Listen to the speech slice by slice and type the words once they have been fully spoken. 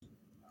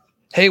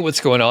Hey, what's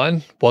going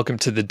on? Welcome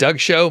to the Doug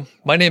Show.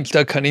 My name's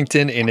Doug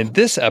Cunnington, and in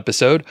this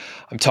episode,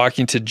 I'm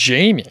talking to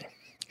Jamie.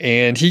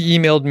 And he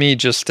emailed me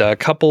just a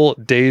couple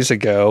days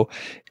ago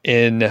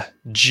in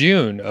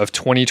June of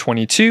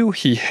 2022.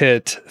 He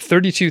hit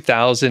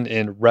 32,000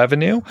 in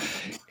revenue,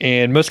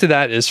 and most of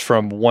that is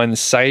from one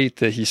site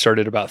that he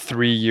started about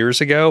 3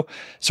 years ago.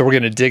 So we're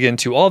going to dig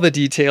into all the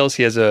details.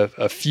 He has a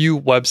few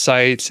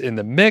websites in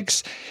the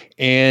mix,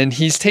 and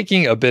he's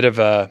taking a bit of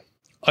a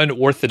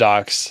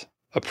unorthodox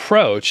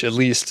approach, at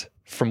least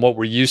from what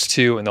we're used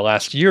to in the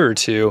last year or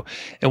two.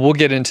 And we'll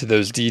get into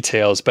those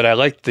details. But I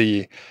like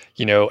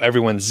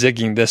everyone's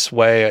zigging this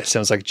way. It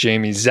sounds like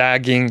Jamie's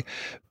zagging,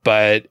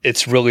 but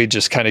it's really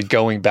just kind of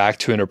going back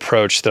to an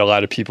approach that a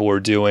lot of people were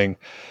doing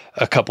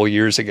a couple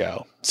years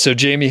ago. So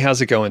Jamie, how's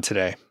it going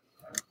today?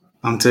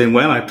 I'm doing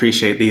well. I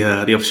appreciate the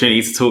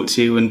opportunity to talk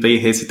to you and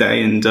be here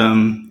today. And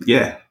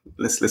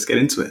let's get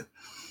into it.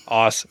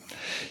 Awesome.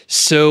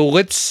 So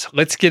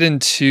let's get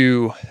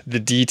into the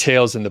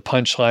details and the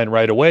punchline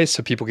right away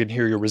so people can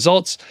hear your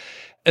results,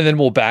 and then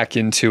we'll back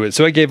into it.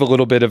 So I gave a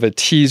little bit of a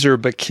teaser,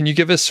 but can you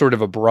give us sort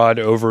of a broad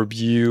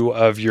overview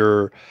of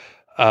your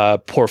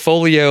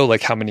portfolio,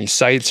 like how many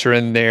sites are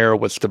in there,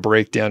 what's the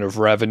breakdown of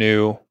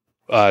revenue,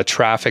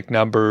 traffic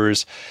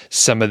numbers,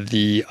 some of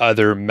the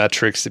other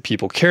metrics that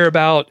people care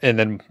about, and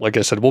then, like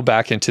I said, we'll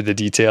back into the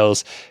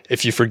details.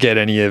 If you forget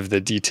any of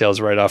the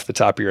details right off the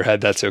top of your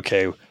head, that's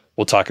okay.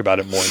 We'll talk about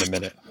it more in a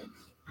minute.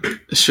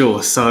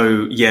 Sure.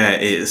 So yeah,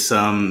 it's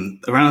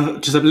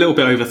around just a little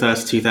bit over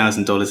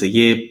 $32,000 a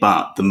year,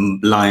 but the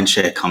lion's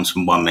share comes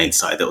from one main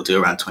site that will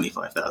do around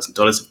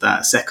 $25,000 of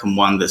that. Second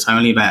one that's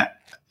only about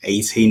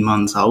 18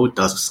 months old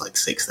does like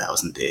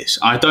 6,000-ish.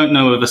 I don't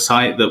know of a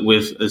site that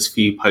with as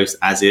few posts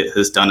as it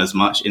has done as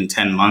much in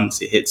 10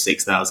 months. It hit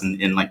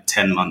 6,000 in like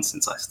 10 months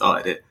since I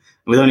started it,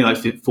 with only like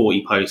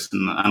 40 posts,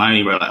 and I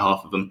only wrote like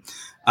half of them.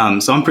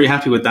 So I'm pretty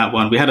happy with that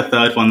one. We had a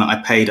third one that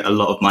I paid a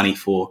lot of money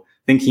for,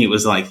 thinking it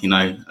was like,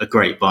 a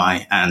great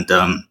buy. And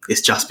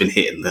it's just been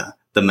hitting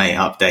the May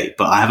update.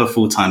 But I have a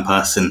full-time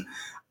person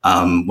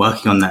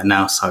working on that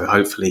now. So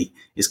hopefully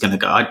it's going to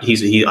go.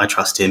 I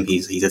trust him.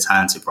 He's a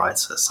talented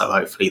writer. So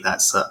hopefully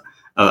that's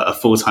a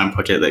full-time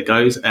project that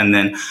goes. And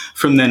then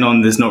from then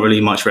on, there's not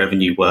really much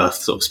revenue worth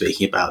sort of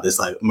speaking about. There's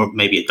like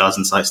maybe a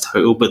dozen sites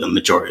total, but the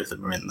majority of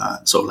them are in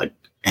the sort of like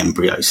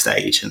embryo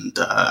stage, and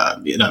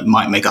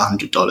might make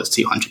 $100,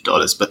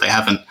 $200, but they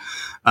haven't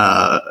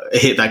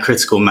hit that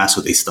critical mass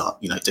where they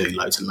start doing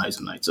loads and loads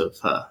and loads of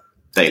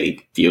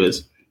daily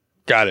viewers.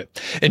 Got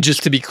it. And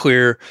just to be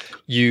clear,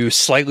 you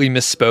slightly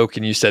misspoke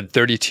and you said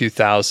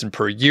 32,000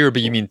 per year,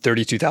 but you mean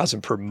 32,000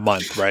 per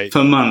month, right?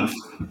 Per month.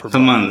 Per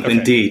month, okay.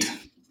 Indeed.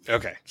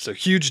 Okay. So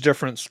huge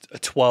difference, a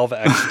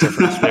 12x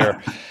difference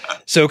there.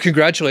 So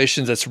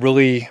congratulations. That's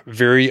really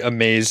very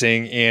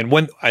amazing.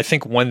 And I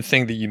think one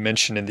thing that you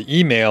mentioned in the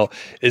email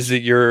is that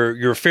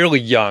you're fairly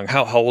young.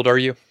 How old are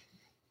you?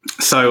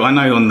 So I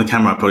know on the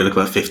camera I probably look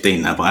about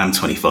 15 now, but I am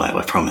 25,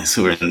 I promise.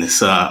 We're in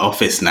this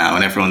office now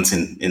and everyone's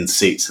in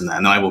suits and that.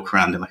 And I walk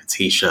around in like a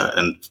t-shirt,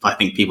 and I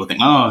think people think,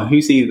 oh,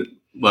 who's he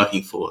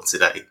working for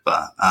today?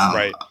 But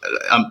right.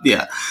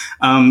 Yeah.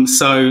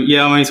 So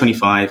yeah, I'm only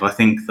 25. I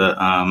think that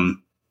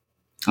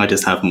I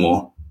just have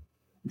more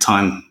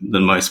time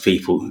than most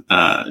people,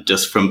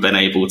 just from being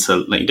able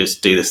to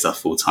just do this stuff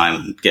full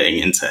time and getting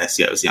into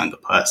SEO as a younger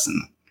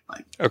person.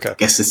 Okay. I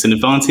guess it's an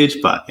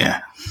advantage, but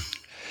yeah.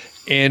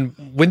 And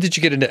when did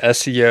you get into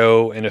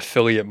SEO and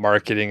affiliate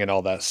marketing and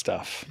all that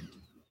stuff?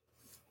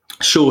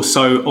 Sure.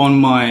 So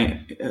on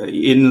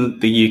in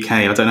the UK,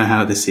 I don't know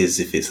how this is,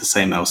 if it's the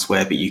same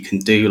elsewhere, but you can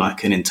do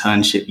like an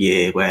internship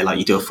year where like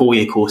you do a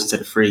 4-year course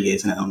instead of 3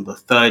 years. And then on the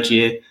third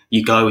year,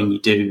 you go and you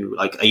do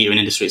like a year in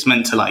industry. It's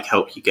meant to like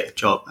help you get a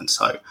job. And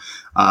so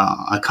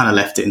I kind of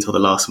left it until the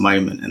last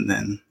moment. And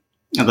then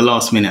at the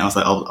last minute, I was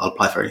like, I'll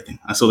apply for anything.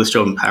 I saw this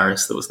job in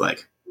Paris that was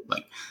like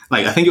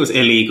I think it was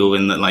illegal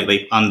in that like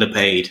they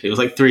underpaid. It was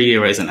like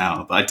 €3 an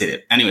hour, but I did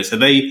it anyway. So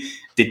they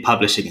did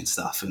publishing and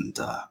stuff, and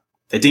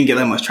they didn't get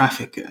that much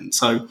traffic. And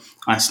so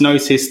I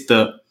noticed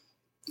that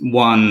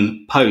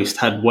one post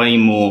had way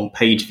more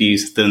page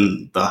views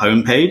than the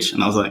homepage,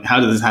 and I was like, "How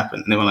did this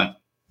happen?" And they were like,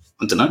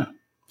 "I don't know."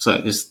 So I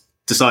just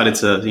decided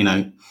to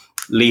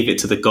leave it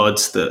to the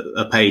gods that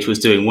a page was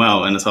doing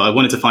well. And so I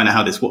wanted to find out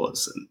how this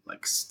was. And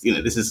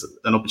this is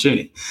an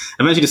opportunity.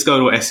 I eventually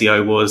discovered what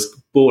SEO was,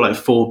 bought like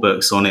 4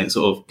 books on it,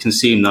 sort of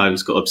consumed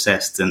those, got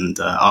obsessed. And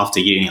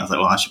after uni, I was like,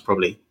 well, I should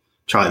probably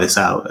try this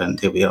out. And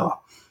here we are.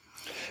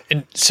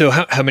 And so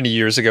how many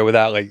years ago was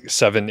that? Like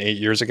 7, 8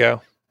 years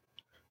ago?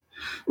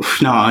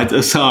 No,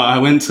 I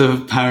went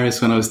to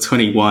Paris when I was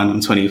 21.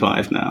 I'm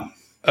 25 now.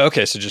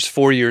 Okay. So just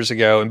 4 years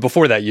ago. And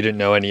before that, you didn't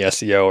know any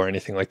SEO or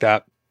anything like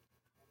that?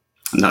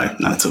 No,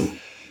 not at all.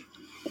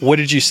 What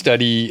did you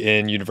study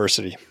in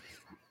university?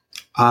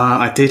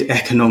 I did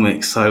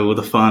economics, so all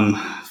the fun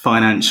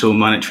financial,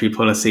 monetary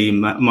policy,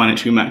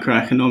 monetary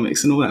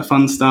macroeconomics, and all that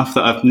fun stuff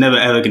that I'm never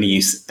ever going to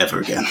use ever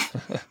again.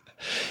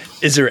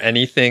 Is there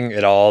anything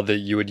at all that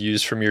you would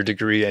use from your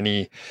degree?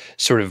 Any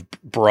sort of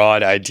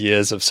broad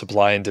ideas of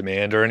supply and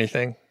demand or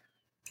anything?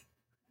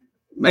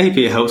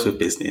 maybe it helps with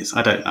business.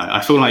 I don't know.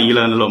 I feel like you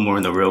learn a lot more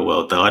in the real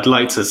world, though. I'd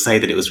like to say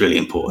that it was really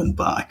important,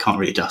 but I can't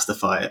really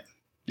justify it.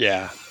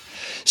 Yeah.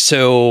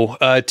 So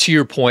to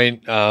your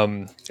point,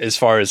 as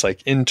far as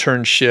like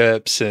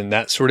internships and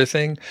that sort of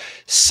thing,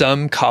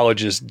 some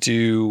colleges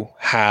do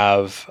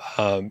have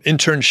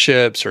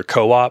internships or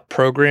co-op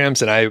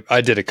programs. And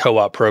I did a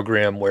co-op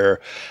program where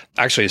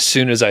actually as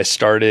soon as I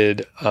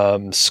started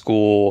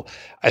school,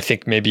 I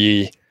think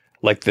maybe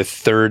like the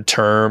third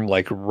term,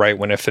 like right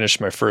when I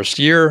finished my first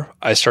year,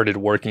 I started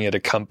working at a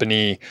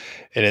company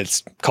and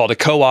it's called a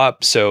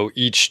co-op. So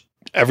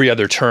every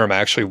other term I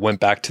actually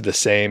went back to the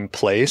same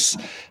place.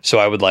 So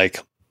I would like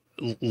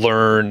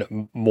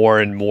learn more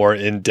and more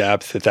in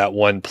depth at that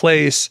one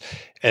place.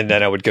 And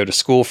then I would go to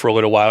school for a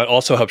little while. It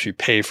also helps you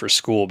pay for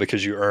school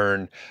because you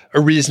earn a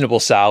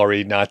reasonable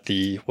salary, not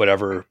the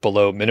whatever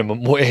below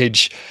minimum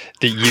wage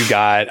that you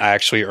got. I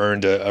actually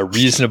earned a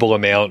reasonable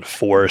amount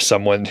for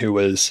someone who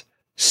was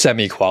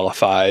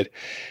semi-qualified.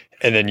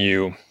 And then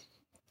you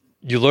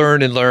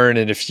learn and learn.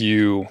 And if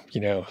you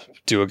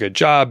do a good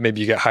job,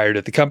 maybe you get hired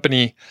at the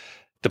company.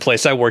 The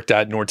place I worked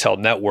at, Nortel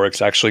Networks,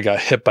 actually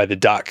got hit by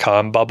the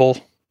 .com bubble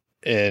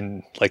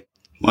in like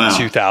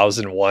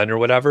 2001 or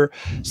whatever.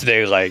 So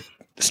they like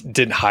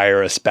didn't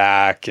hire us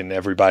back, and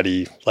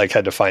everybody like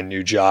had to find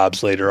new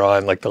jobs later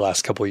on, like the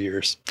last couple of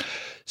years.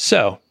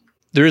 So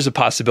there is a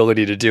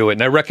possibility to do it.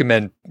 And I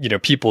recommend,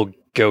 people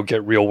go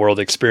get real world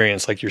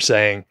experience. Like you're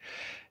saying,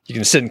 you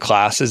can sit in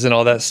classes and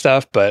all that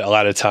stuff, but a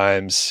lot of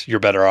times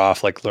you're better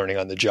off like learning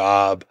on the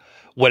job,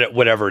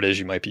 whatever it is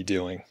you might be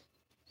doing.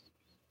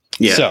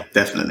 Yeah,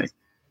 definitely.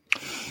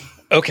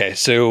 Okay,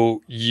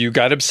 so you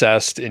got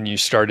obsessed and you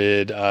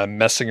started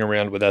messing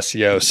around with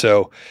SEO.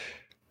 So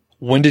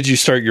when did you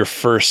start your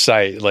first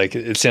site? Like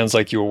it sounds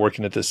like you were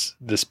working at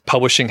this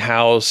publishing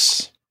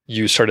house.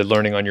 You started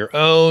learning on your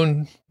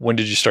own. When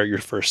did you start your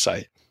first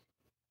site?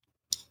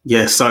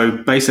 Yeah, so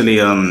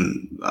basically,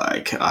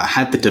 I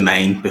had the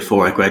domain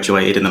before I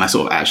graduated, and then I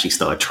sort of actually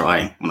started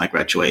trying when I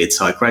graduated.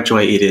 So I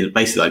graduated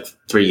basically like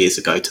 3 years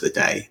ago to the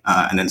day,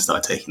 and then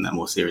started taking that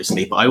more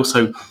seriously. But I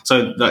also,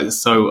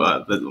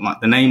 the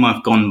name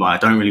I've gone by,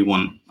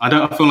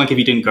 I feel like if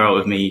you didn't grow up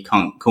with me, you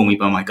can't call me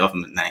by my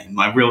government name.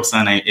 My real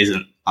surname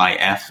isn't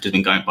IF, just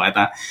been going by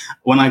that.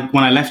 When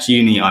I left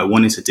uni, I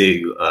wanted to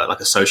do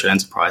like a social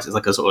enterprise. It's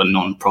like a sort of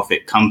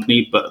non-profit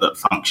company, but that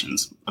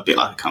functions a bit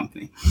like a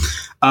company.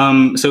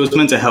 So it was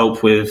meant to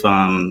help with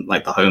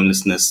like the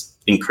homelessness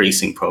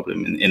increasing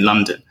problem in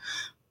London.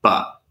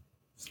 But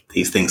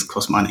these things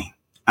cost money,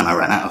 and I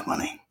ran out of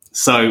money.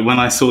 So when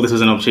I saw this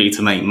was an opportunity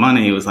to make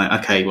money, it was like,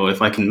 okay, well,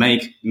 if I can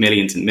make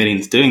millions and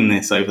millions doing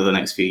this over the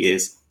next few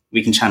years,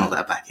 we can channel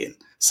that back in.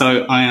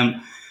 So I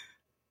am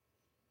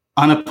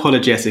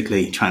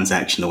unapologetically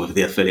transactional with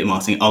the affiliate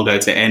marketing. I'll go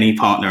to any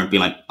partner and be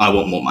like, I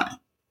want more money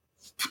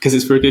because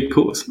it's for a good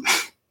cause.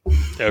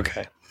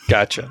 Okay.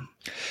 Gotcha.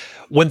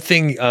 One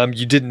thing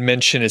you didn't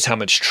mention is how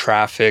much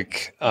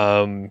traffic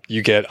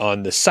you get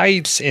on the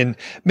sites. And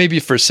maybe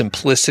for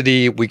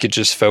simplicity, we could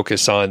just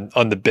focus on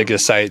the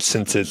biggest sites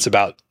since it's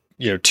about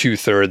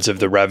 2/3 of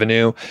the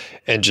revenue,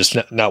 and just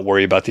not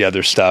worry about the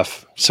other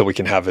stuff so we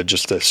can have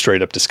just a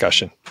straight up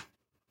discussion.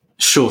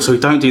 Sure. So we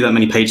don't do that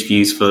many page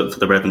views for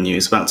the revenue.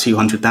 It's about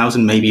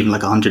 200,000, maybe even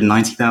like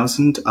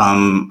 190,000.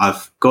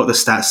 I've got the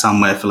stats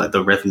somewhere for like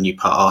the revenue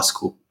per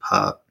article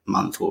per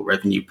month or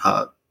revenue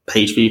per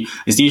page view.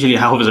 It's usually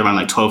hovers around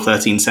like 12,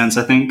 13 cents,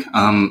 I think.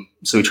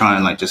 So we try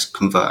and like just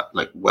convert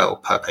like well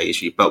per page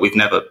view, but we've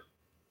never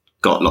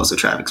got lots of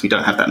traffic because we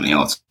don't have that many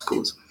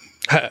articles.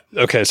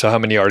 Okay. So how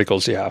many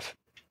articles do you have?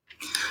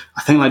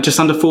 I think like just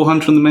under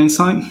 400 on the main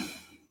site.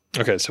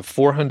 Okay. So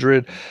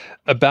 400,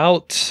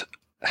 about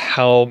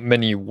how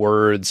many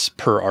words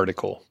per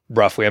article,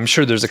 roughly? I'm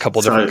sure there's a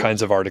couple different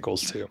kinds of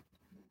articles too.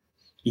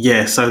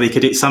 Yeah, so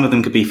some of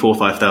them could be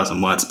 4,000 or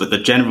 5,000 words, but the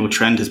general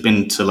trend has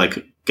been to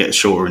like get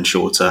shorter and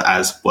shorter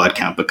as word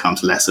count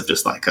becomes less of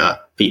just like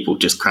people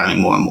just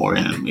cramming more and more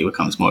in, and it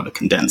becomes more of a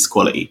condensed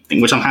quality thing,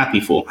 which I'm happy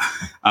for,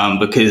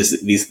 because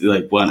these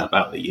like weren't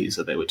about the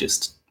user; they were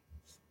just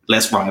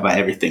let's write about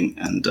everything,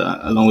 and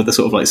along with the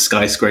sort of like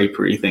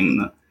skyscrapery thing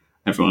that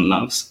everyone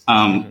loves.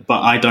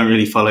 But I don't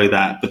really follow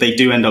that. But they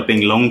do end up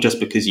being long just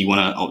because you want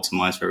to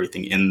optimize for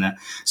everything in there.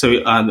 So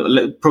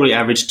probably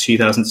average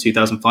 2,000 to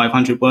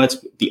 2,500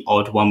 words. The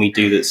odd one we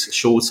do that's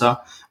shorter.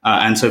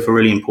 And so for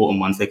really important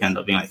ones, they can end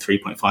up being like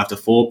 3.5 to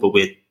 4. But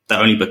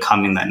they're only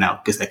becoming that now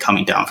because they're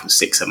coming down from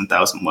 6,000,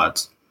 7,000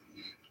 words.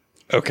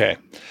 Okay.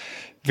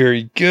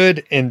 Very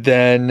good. And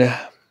then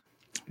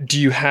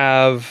do you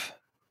have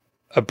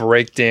a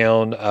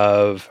breakdown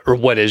or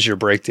what is your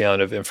breakdown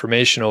of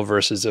informational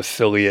versus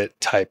affiliate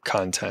type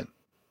content?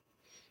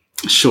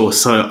 Sure.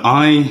 So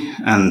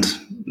and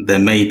there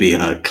may be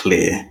a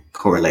clear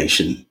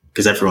correlation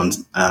because everyone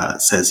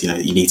says,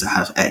 you need to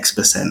have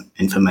X%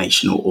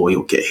 informational or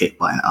you'll get hit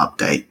by an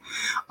update.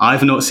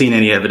 I've not seen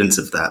any evidence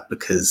of that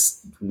because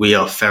we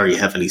are very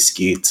heavily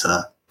skewed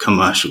to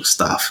commercial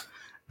stuff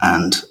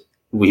and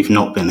we've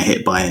not been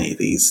hit by any of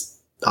these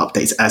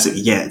updates as of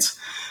yet.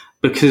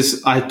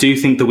 Because I do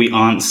think that we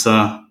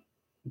answer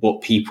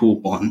what people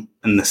want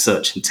and the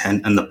search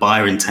intent and the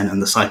buyer intent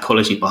and the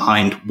psychology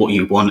behind what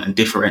you want, and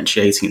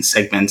differentiating and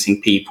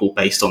segmenting people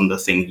based on the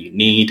thing you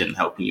need and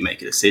helping you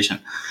make a decision,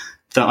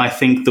 that I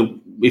think that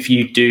if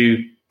you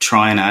do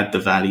try and add the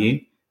value,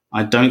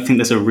 I don't think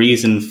there's a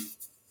reason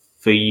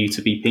for you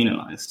to be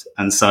penalized.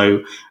 And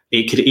so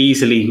it could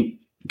easily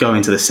go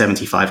into the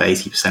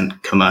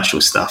 75-80%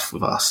 commercial stuff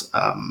with us,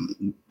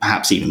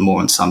 perhaps even more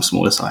on some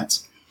smaller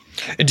sites.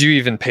 And do you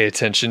even pay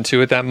attention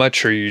to it that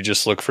much, or you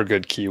just look for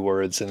good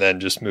keywords and then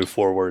just move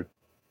forward?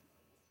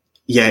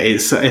 Yeah,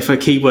 it's if a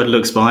keyword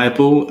looks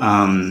viable,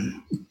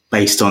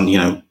 based on,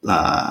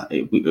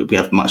 we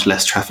have much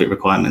less traffic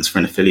requirements for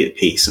an affiliate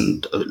piece,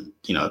 and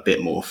a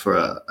bit more for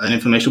an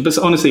informational. But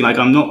honestly, like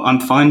I'm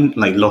fine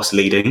like loss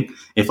leading.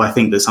 If I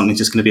think that something's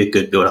just going to be a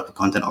good build up of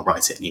content, I'll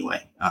write it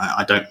anyway.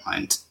 I don't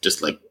mind.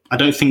 I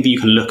don't think that you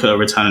can look at a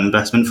return on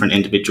investment for an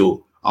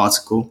individual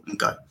article and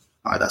go,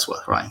 all right, that's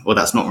worth writing, or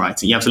that's not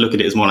writing. You have to look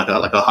at it as more like a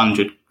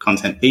 100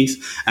 content piece,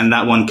 and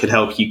that one could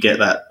help you get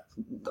that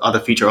other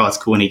feature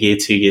article in a year,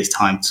 2 years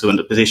time to in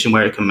a position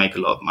where it can make a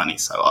lot of money.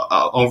 So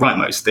I'll write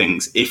most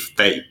things if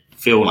they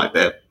feel like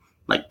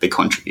they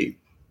contribute.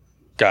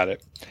 Got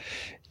it.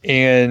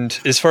 And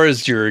as far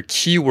as your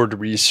keyword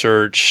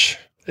research,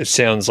 it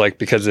sounds like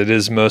because it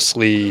is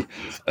mostly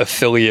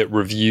affiliate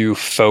review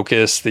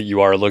focused that you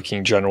are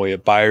looking generally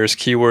at buyers'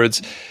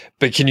 keywords.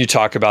 But can you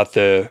talk about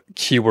the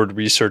keyword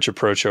research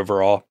approach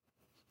overall?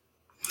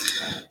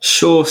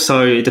 Sure.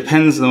 So it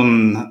depends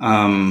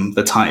on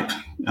the type.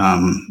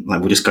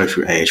 We'll just go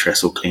through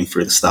Ahrefs or clean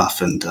through the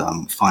stuff and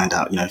find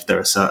out, if there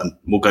are certain,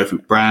 we'll go through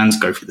brands,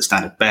 go through the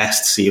standard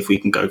best, see if we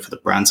can go for the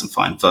brands and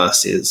find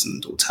verses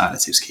and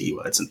alternatives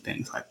keywords and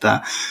things like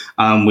that.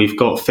 We've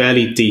got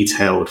fairly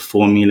detailed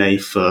formulae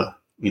for,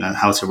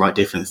 how to write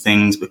different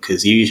things,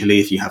 because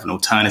usually if you have an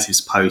alternatives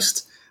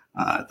post,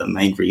 the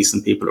main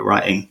reason people are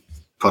writing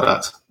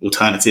product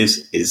alternatives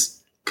is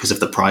because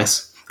of the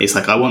price. It's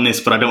like, I want this,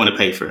 but I don't want to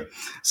pay for it.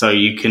 So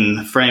you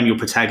can frame your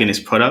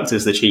protagonist product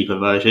as the cheaper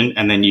version,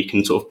 and then you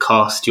can sort of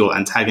cast your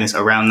antagonist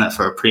around that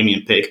for a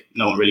premium pick.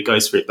 No one really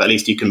goes for it, but at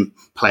least you can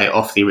play it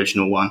off the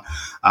original one.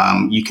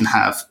 You can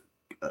have,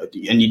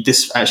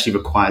 this actually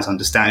requires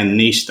understanding the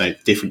niche, the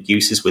different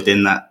uses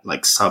within that,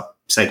 like sub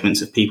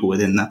segments of people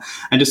within that,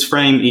 and just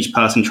frame each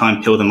person, try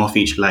and peel them off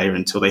each layer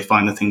until they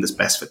find the thing that's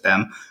best for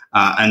them.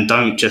 And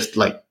don't just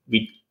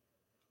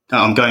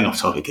I'm going off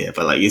topic here,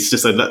 but it's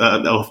just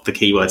off the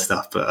keyword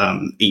stuff. But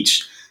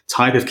each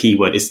type of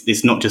keyword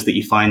is not just that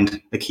you find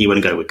a keyword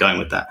and go, we're going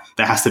with that.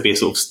 There has to be a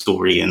sort of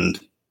story and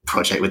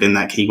project within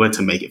that keyword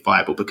to make it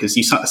viable, because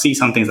you see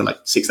some things are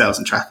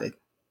 6,000 traffic,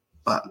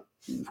 but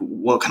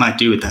what can I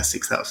do with that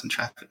 6,000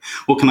 traffic?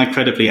 What can I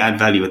credibly add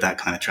value with that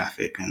kind of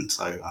traffic? And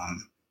so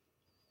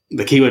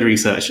the keyword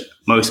research,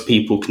 most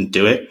people can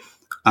do it.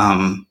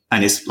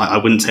 And it's I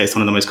wouldn't say it's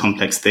one of the most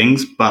complex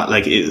things, but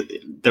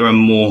there are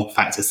more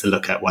factors to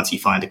look at once you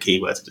find a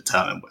keyword to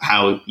determine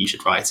how you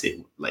should write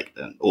it,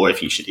 or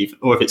if you should even,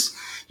 or if it's,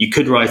 you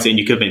could write it and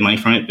you could make money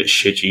from it, but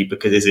should you?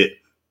 Because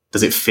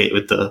does it fit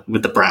with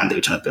the brand that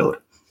you're trying to build?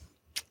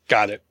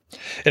 Got it.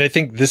 And I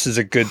think this is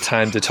a good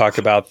time to talk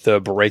about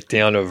the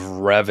breakdown of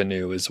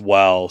revenue as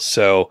well.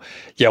 So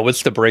yeah,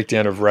 what's the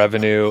breakdown of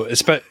revenue?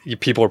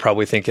 People are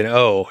probably thinking,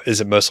 oh, is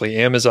it mostly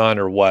Amazon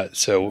or what?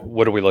 So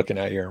what are we looking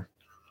at here?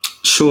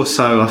 Sure.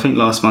 So I think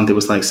last month it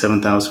was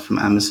 7,000 from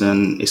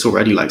Amazon. It's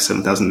already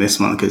 7,000 this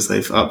month because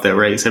they've upped their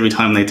rates. Every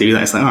time they do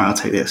that, it's all right, I'll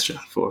take the extra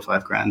 4 or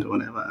 5 grand or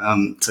whatever.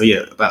 So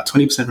yeah, about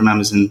 20% from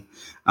Amazon.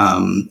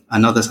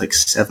 Another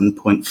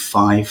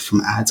 7.5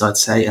 from ads, I'd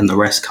say. And the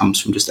rest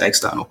comes from just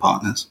external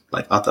partners,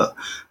 other,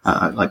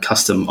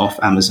 custom off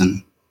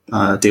Amazon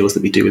deals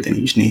that we do within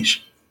each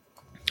niche.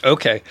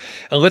 Okay.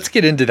 And let's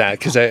get into that,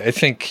 because I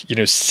think,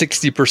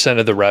 60%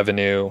 of the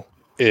revenue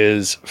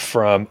is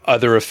from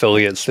other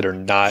affiliates that are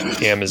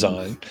not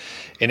Amazon.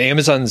 And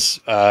Amazon's,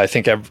 I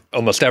think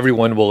almost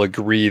everyone will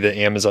agree that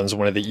Amazon's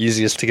one of the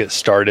easiest to get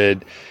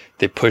started.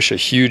 They push a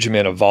huge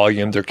amount of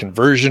volume. Their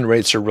conversion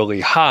rates are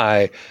really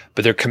high,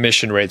 but their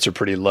commission rates are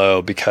pretty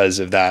low because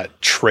of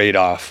that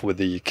trade-off with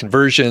the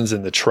conversions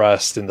and the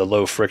trust and the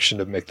low friction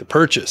to make the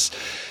purchase.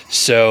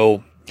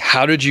 So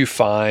how did you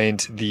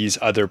find these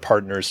other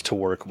partners to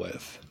work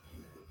with?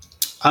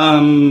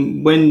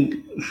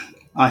 When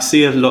I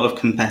see a lot of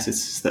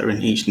competitors that are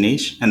in each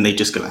niche and they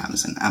just go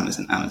Amazon.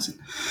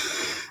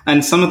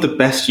 And some of the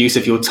best use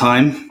of your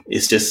time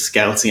is just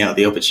scouting out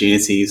the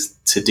opportunities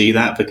to do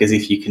that, because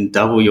if you can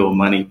double your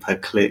money per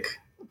click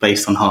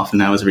based on half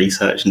an hour's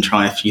research and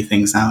try a few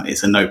things out,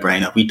 it's a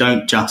no-brainer. We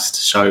don't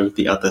just show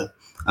the other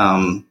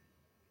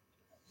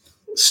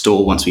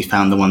store once we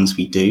found the ones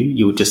we do.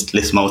 You would just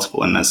list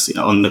multiple, and that's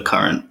on the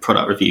current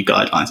product review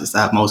guidelines is to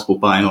have multiple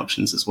buying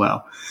options as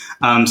well.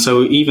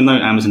 So even though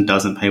Amazon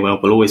doesn't pay well,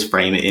 we'll always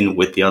frame it in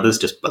with the others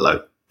just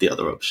below the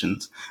other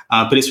options.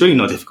 But it's really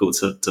not difficult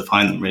to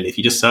find them, really. If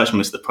you just search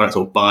most of the products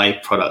or buy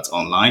products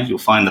online, you'll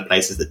find the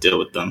places that deal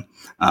with them.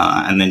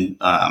 And then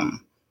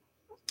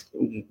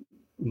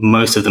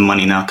most of the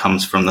money now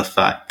comes from the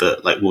fact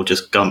that we'll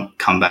just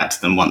come back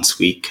to them once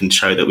we can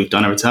show that we've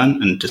done a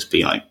return, and just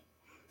be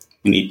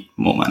we need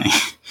more money.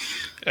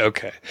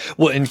 Okay.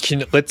 Well,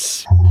 and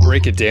let's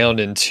break it down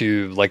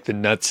into like the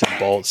nuts and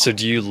bolts. So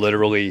do you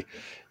literally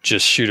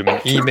just shoot them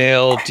an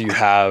email? Do you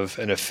have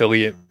an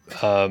affiliate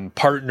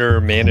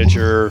partner,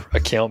 manager,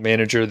 account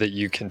manager that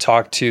you can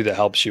talk to that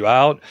helps you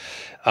out?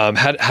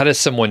 How does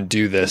someone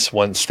do this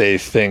once they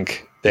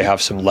think they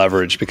have some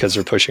leverage because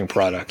they're pushing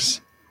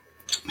products?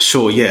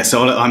 Sure, yeah.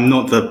 So I'm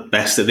not the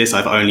best at this.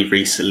 I've only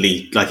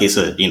recently, like,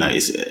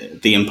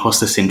 the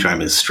imposter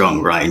syndrome is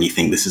strong, right? And you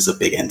think this is a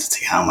big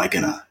entity. How am I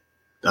gonna,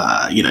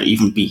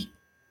 even be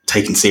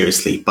taken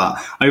seriously? But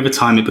over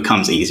time, it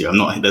becomes easier.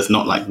 There's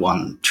not like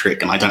one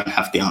trick, and I don't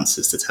have the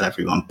answers to tell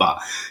everyone. But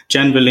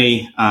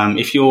generally,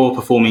 if you're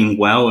performing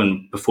well,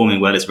 and performing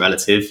well is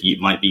relative, you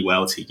might be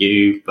well to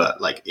you, but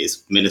like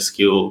it's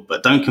minuscule.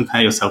 But don't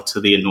compare yourself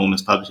to the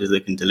enormous publishers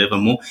that can deliver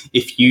more.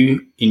 If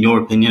you, in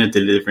your opinion, are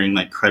delivering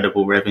like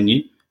credible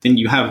revenue, then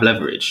you have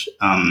leverage.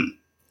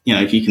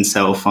 If you can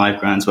sell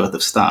 $5,000 worth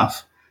of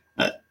stuff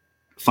at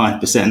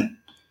 5%,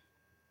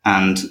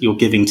 and you're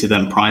giving to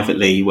them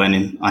privately,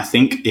 when I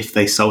think if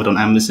they sold on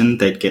Amazon,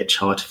 they'd get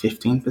charged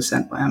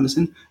 15% by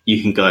Amazon.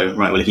 You can go,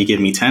 right, well, if you give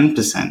me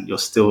 10%, you're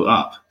still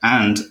up,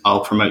 and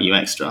I'll promote you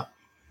extra,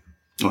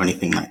 or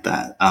anything like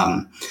that.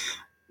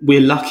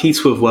 We're lucky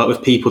to have worked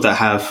with people that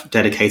have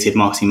dedicated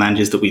marketing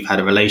managers that we've had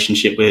a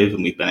relationship with,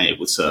 and we've been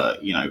able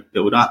to,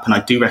 build up. And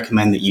I do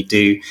recommend that you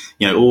do,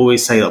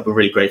 always say that we're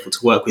really grateful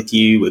to work with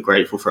you. We're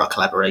grateful for our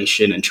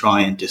collaboration, and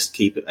try and just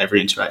keep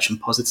every interaction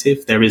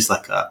positive. There is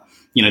like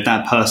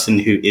that person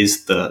who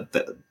is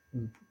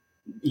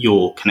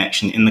your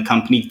connection in the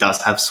company does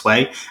have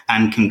sway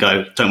and can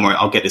go, don't worry,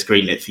 I'll get this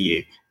greenlit for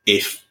you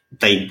if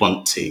they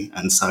want to.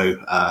 And so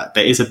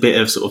there is a bit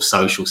of sort of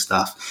social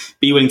stuff.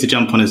 Be willing to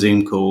jump on a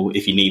Zoom call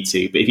if you need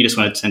to, but if you just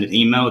want to send an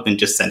email, then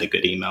just send a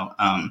good email.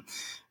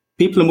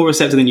 People are more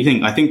receptive than you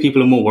think. I think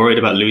people are more worried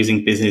about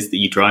losing business that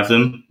you drive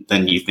them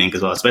than you think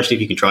as well, especially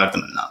if you can drive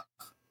them enough.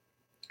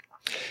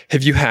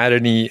 Have you had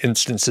any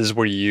instances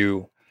where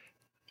you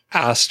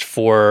asked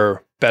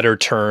for better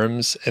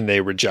terms and they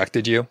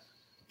rejected you?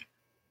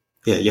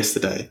 Yeah,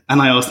 yesterday.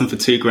 And I asked them for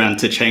 $2,000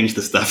 to change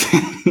the stuff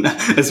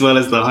as well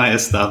as the higher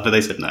stuff, but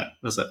they said no. I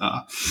was like,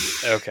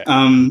 Okay.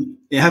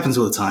 It happens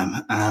all the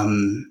time.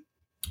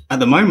 At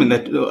the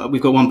moment,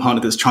 we've got one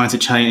partner that's trying to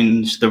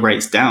change the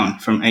rates down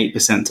from 8%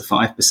 to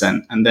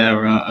 5%, and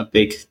they're a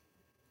big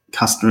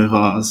customer of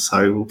ours,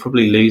 so we'll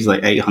probably lose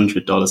like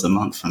 $800 a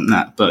month from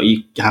that. But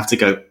you have to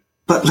go,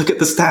 but look at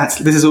the stats.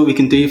 This is what we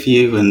can do for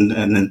you. And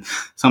then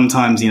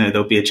sometimes,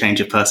 there'll be a change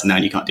of personnel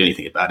and you can't do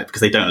anything about it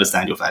because they don't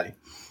understand your value.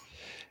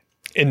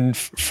 And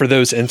for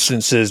those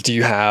instances, do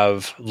you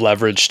have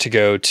leverage to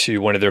go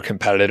to one of their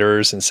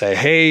competitors and say,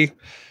 hey,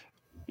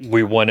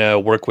 we want to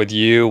work with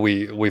you.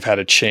 We've had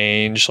a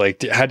change.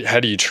 Like, how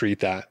do you treat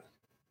that?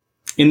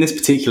 In this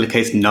particular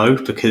case, no,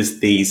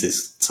 because these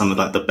is some of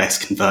like the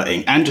best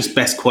converting and just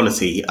best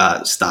quality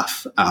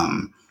stuff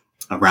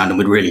around, and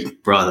would really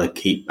rather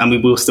keep, and we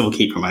will still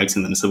keep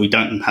promoting them. So we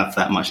don't have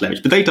that much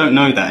leverage, but they don't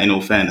know that, in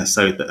all fairness.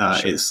 So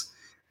sure.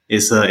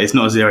 It's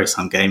not a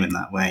zero-sum game in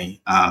that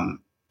way.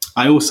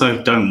 I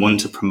also don't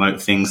want to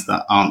promote things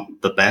that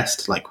aren't the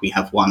best. Like we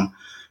have one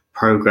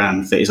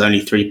program that is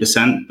only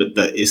 3%, but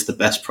that is the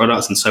best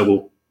products. And so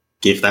we'll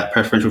give that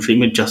preferential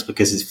treatment just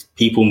because if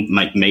people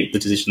make the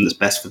decision that's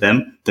best for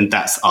them, then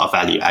that's our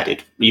value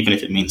added, even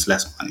if it means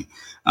less money.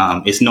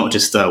 It's not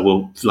just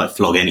we'll like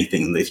flog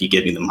anything if you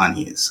give me the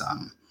money. It's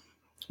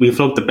we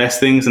flog the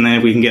best things, and then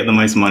if we can get the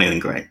most money, then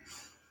great.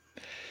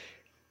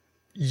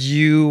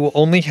 You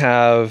only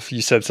have,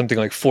 you said something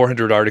like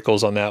 400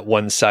 articles on that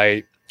one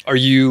site. Are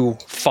you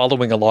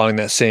following along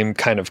that same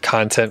kind of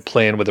content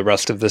plan with the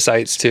rest of the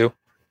sites too?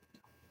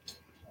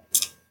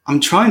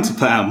 I'm trying to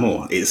put out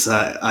more. It's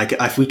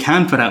if we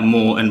can put out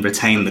more and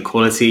retain the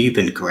quality,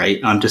 then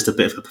great. I'm just a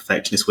bit of a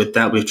perfectionist with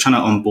that. We're trying to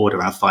onboard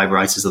around 5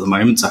 writers at the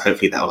moment, so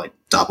hopefully that will like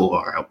double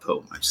our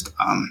output almost.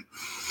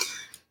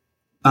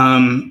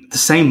 The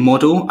same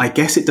model, I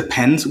guess it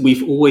depends.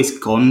 We've always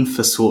gone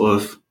for sort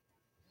of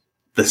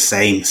the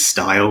same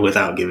style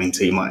without giving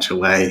too much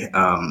away.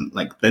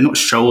 Like they're not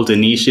shoulder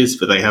niches,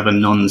 but they have a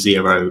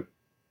non-zero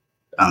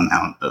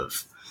amount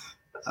of.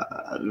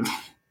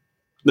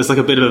 There's like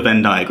a bit of a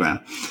Venn diagram.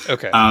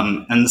 Okay.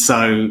 And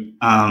so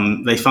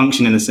they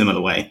function in a similar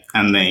way,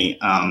 and they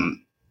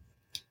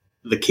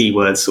the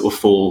keywords sort of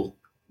fall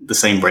the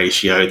same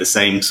ratio, the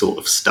same sort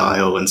of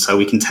style, and so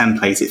we can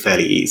template it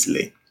fairly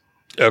easily.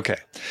 Okay.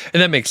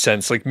 And that makes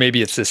sense. Like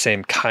maybe it's the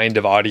same kind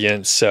of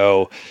audience.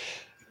 So,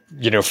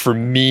 for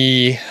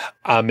me,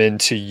 I'm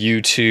into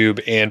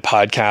YouTube and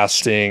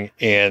podcasting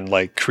and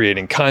like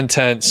creating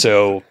content.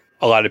 So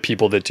a lot of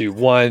people that do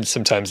one,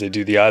 sometimes they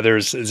do the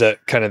others. Is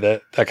that kind of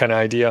that kind of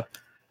idea?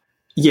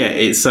 Yeah,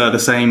 it's the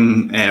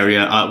same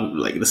area,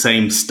 like the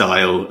same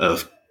style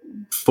of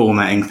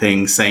formatting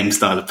things, same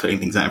style of putting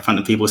things out in front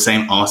of people,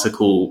 same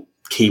article,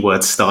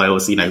 keyword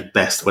styles,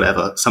 best,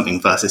 whatever,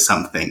 something versus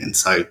something. And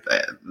so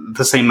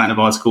the same amount of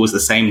articles, the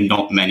same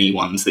not many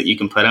ones that you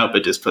can put out,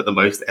 but just put the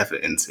most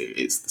effort into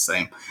is the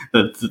same.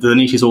 The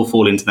niches all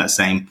fall into that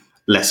same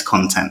less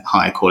content,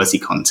 higher quality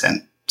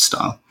content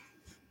style.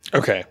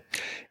 Okay.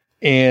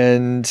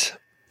 And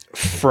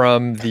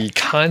from the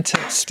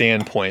content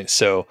standpoint,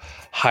 so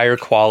higher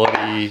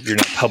quality, you're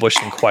not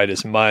publishing quite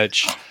as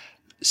much.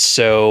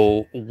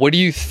 So what do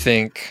you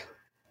think,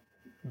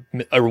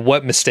 or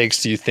what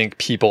mistakes do you think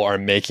people are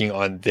making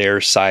on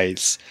their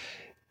sites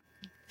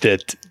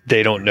that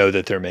they don't know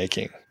that they're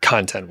making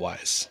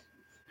content-wise?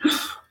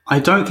 I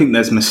don't think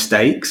there's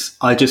mistakes.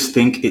 I just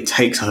think it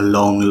takes a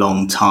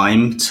long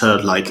time to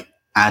like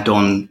add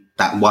on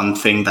that one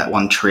thing, that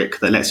one trick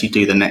that lets you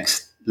do the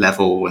next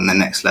level and the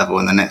next level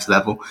and the next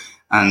level.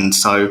 And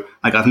so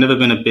like, I've never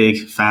been a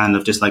big fan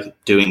of just like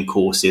doing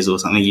courses or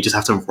something. You just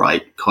have to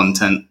write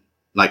content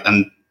like,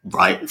 and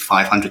write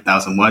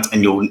 500,000 words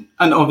and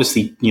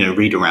obviously,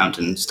 read around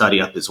and study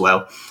up as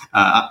well.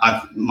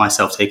 I've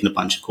myself taken a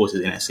bunch of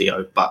courses in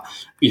SEO, but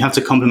you have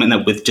to complement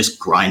that with just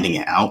grinding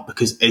it out,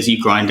 because as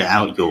you grind it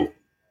out, you'll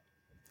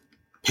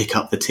pick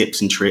up the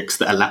tips and tricks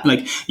that allow,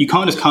 like, you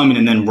can't just come in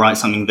and then write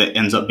something that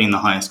ends up being the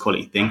highest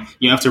quality thing.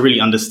 You have to really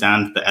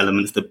understand the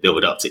elements that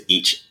build up to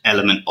each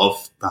element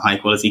of the high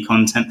quality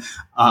content.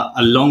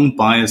 A long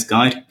buyer's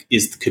guide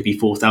could be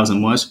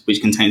 4,000 words, which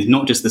contains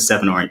not just the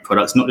 7 or 8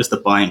 products, not just the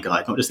buying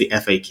guide, not just the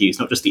FAQs,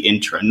 not just the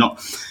intro,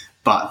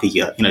 but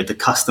the the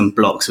custom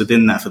blocks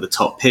within that for the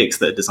top picks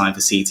that are designed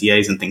for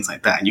CTAs and things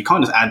like that. And you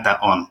can't just add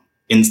that on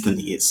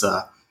instantly. It's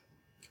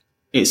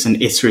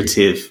an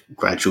iterative,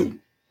 gradual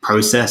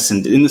process.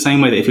 And in the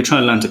same way that if you're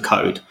trying to learn to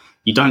code,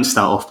 you don't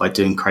start off by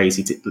doing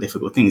crazy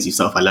difficult things. You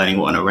start off by learning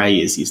what an array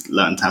is. You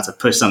learn how to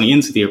push something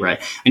into the array,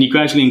 and you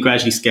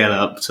gradually scale it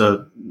up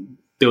to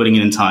building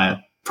an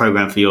entire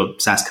program for your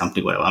SaaS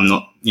company. Where I'm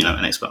not,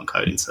 an expert on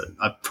coding, so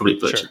I probably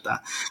butchered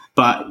that.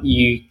 But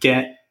you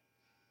can't,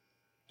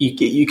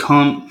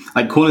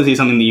 like, quality is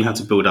something that you have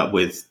to build up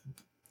with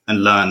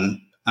and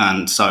learn.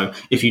 And so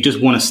if you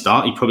just want to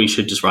start, you probably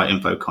should just write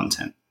info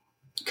content,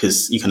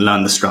 because you can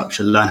learn the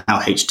structure, learn how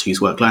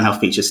H2s work, learn how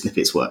feature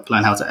snippets work,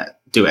 learn how to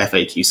do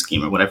FAQ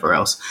schema or whatever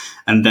else.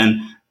 And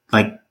then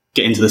like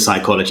get into the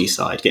psychology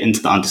side, get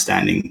into the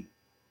understanding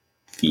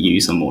the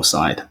user more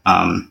side.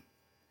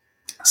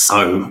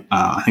 So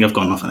I think I've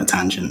gone off on a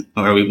tangent.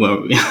 Where are we?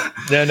 No,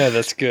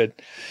 that's good.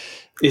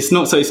 It's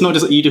not just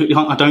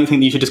I don't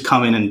think you should just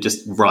come in and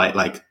just write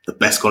like the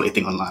best quality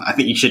thing online. I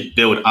think you should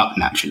build up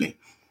naturally.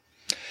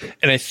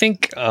 And I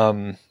think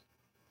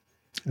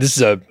this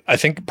is I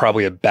think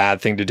probably a bad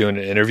thing to do in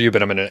an interview,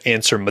 but I'm going to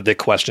answer the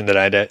question that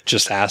I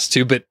just asked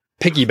to, but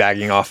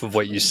piggybacking off of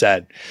what you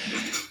said.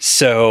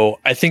 So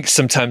I think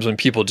sometimes when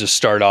people just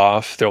start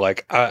off, they're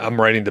like,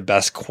 I'm writing the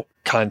best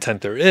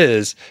content there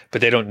is,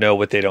 but they don't know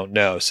what they don't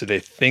know. So they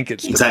think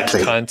it's the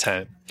best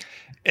content,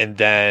 and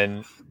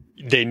then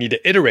they need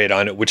to iterate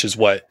on it, which is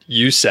what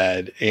you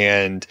said.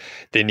 And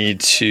they need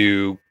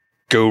to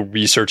go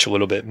research a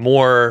little bit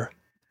more,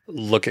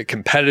 look at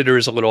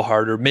competitors a little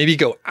harder, maybe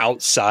go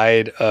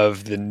outside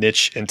of the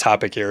niche and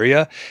topic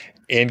area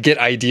and get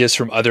ideas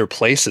from other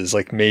places.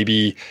 Like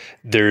maybe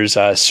there's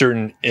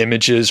certain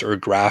images or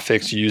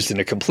graphics used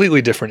in a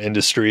completely different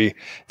industry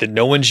that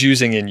no one's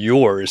using in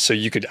yours. So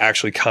you could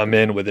actually come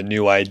in with a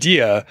new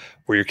idea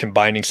where you're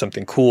combining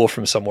something cool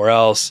from somewhere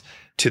else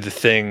to the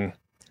thing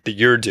that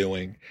you're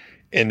doing.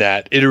 And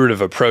that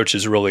iterative approach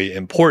is really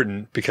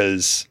important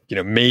because,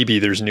 maybe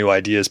there's new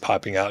ideas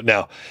popping out.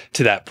 Now,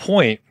 to that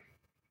point,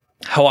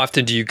 how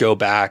often do you go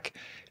back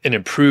and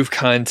improve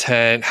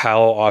content?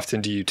 How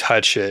often do you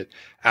touch it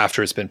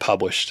after it's been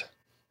published?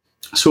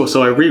 Sure.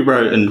 So I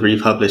rewrote and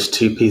republished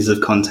 2 pieces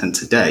of content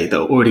today that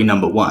are already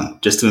number 1,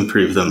 just to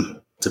improve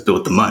them, to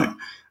build the moat.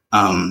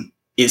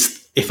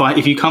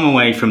 If you come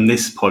away from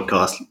this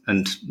podcast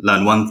and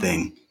learn one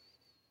thing,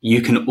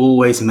 you can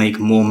always make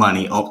more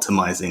money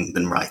optimizing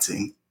than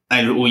writing.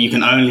 Or you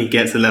can only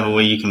get to the level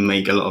where you can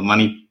make a lot of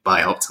money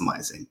by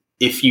optimizing.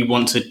 If you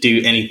want to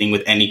do anything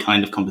with any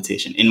kind of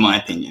competition, in my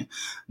opinion,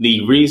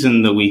 the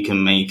reason that we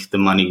can make the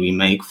money we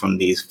make from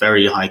these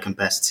very high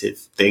competitive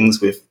things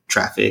with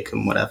traffic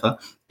and whatever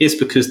is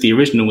because the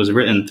original was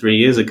written 3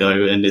 years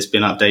ago and it's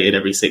been updated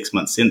every 6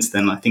 months since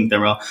then. I think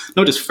there are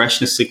not just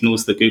freshness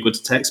signals that Google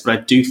detects, but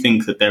I do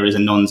think that there is a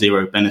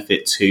non-zero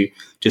benefit to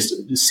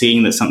just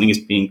seeing that something is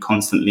being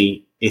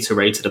constantly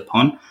iterated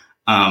upon.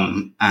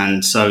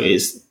 And so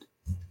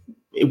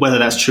whether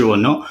that's true or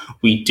not,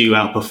 we do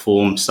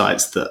outperform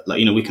sites that,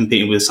 we're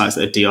competing with sites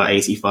that are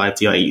DR85,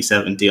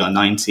 DR87,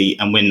 DR90,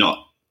 and we're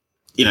not,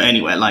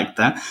 anywhere like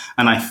that.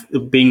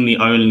 And being the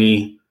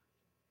only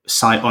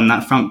site on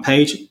that front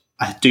page,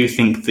 I do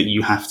think that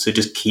you have to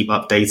just keep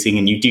updating,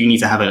 and you do need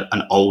to have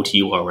an old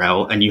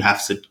URL, and you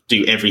have to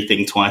do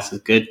everything twice as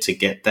good to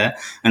get there.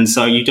 And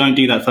so you don't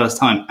do that first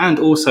time. And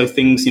also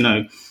things,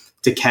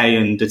 decay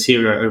and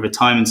deteriorate over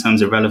time in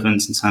terms of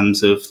relevance, in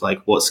terms of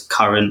like what's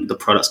current, the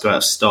products go out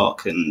of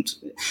stock, and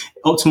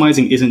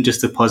optimizing isn't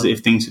just a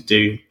positive thing to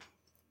do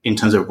in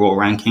terms of raw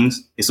rankings.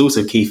 It's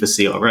also key for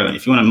CRO. And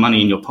if you want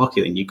money in your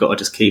pocket, then you've got to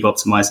just keep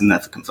optimizing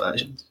that for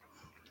conversions.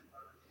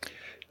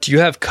 Do you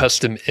have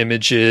custom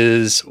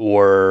images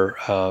or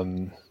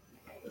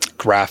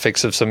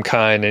graphics of some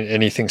kind and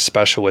anything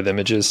special with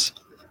images?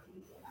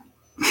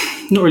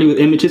 not really with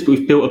images, but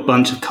we've built a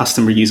bunch of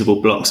custom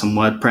reusable blocks on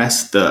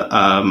WordPress that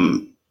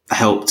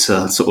help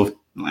to sort of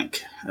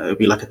like it'd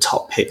be like a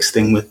top picks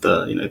thing with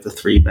the the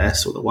 3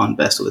 best or the 1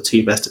 best or the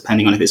 2 best,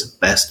 depending on if it's a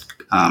best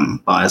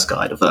buyer's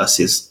guide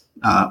versus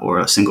or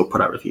a single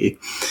product review.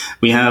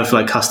 We have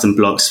like custom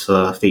blocks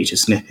for feature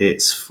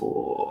snippets,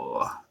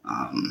 for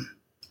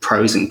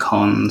pros and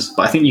cons,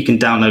 but I think you can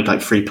download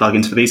like free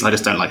plugins for these. I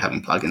just don't like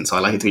having plugins, so I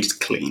like it to be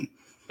just clean.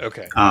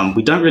 Okay.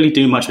 We don't really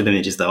do much with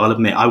images, though. I'll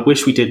admit, I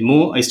wish we did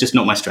more. It's just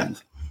not my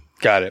strength.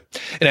 Got it.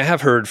 And I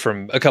have heard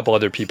from a couple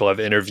other people I've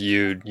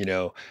interviewed,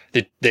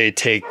 they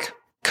take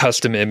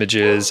custom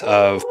images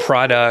of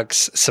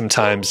products.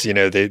 Sometimes,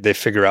 they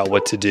figure out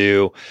what to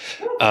do.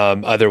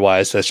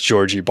 Otherwise, that's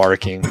Georgie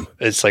barking.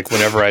 It's like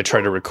whenever I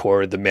try to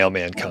record, the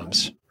mailman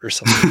comes or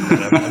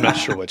something. I'm not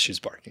sure what she's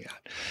barking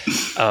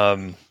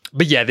at.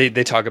 But yeah,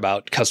 they talk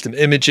about custom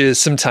images.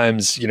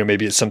 Sometimes,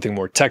 maybe it's something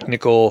more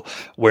technical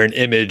where an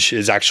image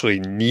is actually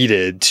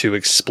needed to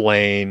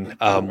explain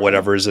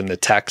whatever is in the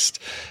text.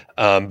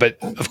 But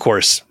of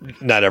course,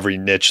 not every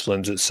niche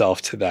lends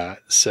itself to that.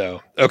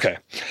 So, okay.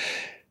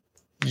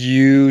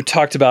 You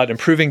talked about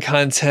improving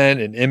content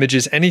and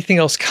images. Anything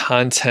else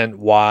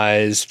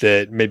content-wise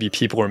that maybe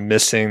people are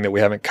missing that we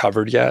haven't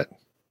covered yet?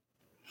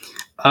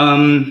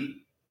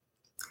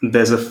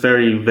 There's a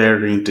very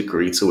varying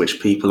degree to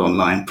which people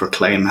online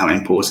proclaim how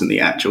important the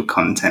actual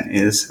content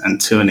is. And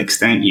to an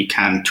extent, you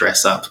can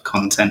dress up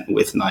content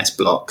with nice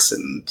blocks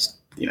and,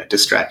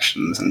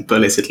 distractions and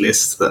bulleted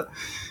lists that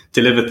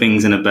deliver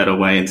things in a better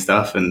way and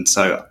stuff. And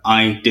so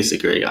I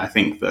disagree. I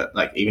think that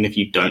even if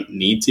you don't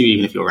need to,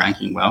 even if you're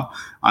ranking well,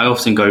 I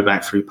often go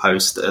back through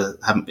posts that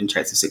haven't been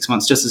checked in 6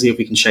 months just to see if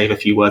we can shave a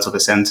few words off a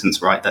sentence,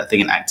 write that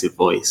thing in active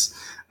voice.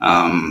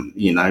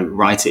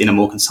 Write it in a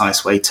more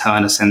concise way,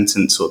 turn a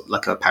sentence or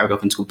like a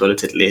paragraph into a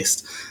bulleted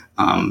list,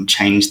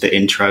 change the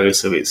intro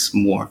so it's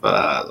more of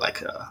I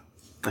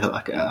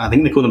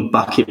think they call them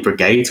bucket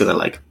brigades, or they're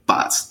like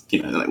butts,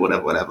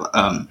 whatever.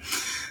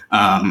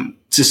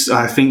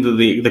 I think that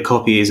the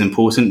copy is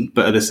important,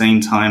 but at the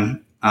same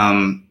time,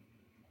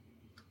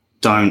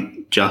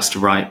 don't just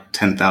write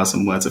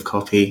 10,000 words of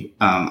copy.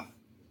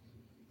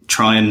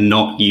 Try and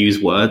not use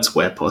words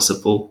where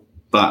possible,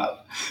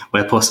 but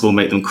where possible,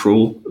 make them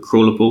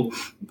crawlable.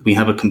 We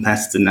have a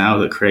competitor now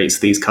that creates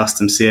these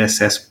custom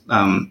CSS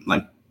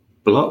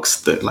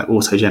blocks that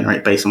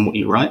auto-generate based on what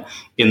you write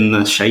in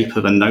the shape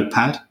of a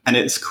notepad, and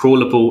it's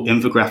crawlable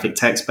infographic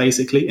text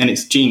basically, and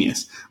it's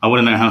genius. I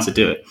want to know how to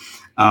do it.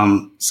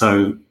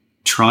 So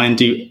try and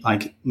do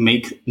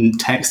make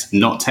text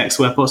not text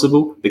where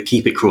possible, but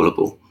keep it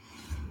crawlable.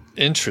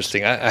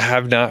 Interesting. I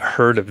have not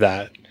heard of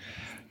that.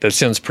 That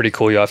sounds pretty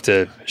cool. You'll have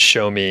to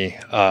show me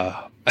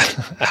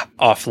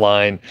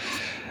offline.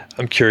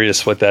 I'm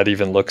curious what that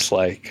even looks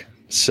like.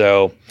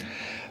 So,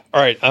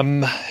 all right,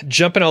 I'm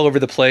jumping all over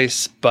the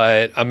place,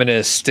 but I'm going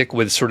to stick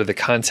with sort of the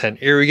content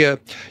area.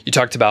 You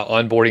talked about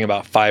onboarding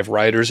about 5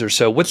 writers or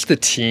so. What's the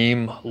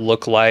team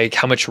look like?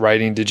 How much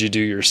writing did you do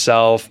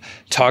yourself?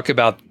 Talk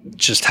about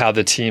just how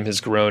the team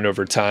has grown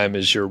over time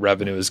as your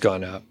revenue has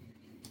gone up.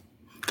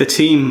 The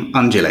team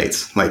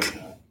undulates,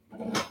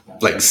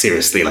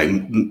 seriously,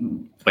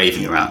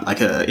 waving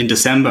around. In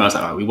December, I was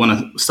like, all right, we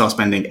want to start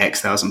spending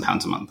X thousand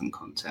pounds a month on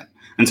content.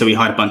 And so we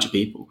hired a bunch of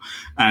people.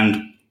 And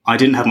I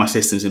didn't have my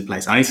systems in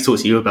place. I need to talk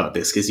to you about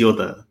this because you're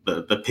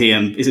the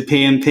PM. Is it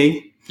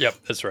PMP? Yep,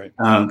 that's right.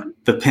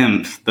 The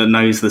pimp that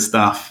knows the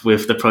stuff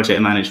with the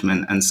project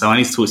management. And so I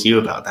need to talk to you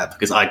about that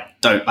because I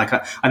don't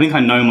I think I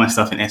know my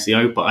stuff in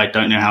SEO, but I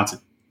don't know how to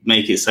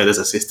make it so there's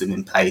a system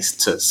in place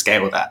to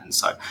scale that. And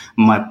so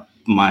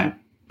my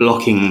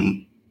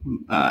blocking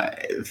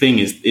thing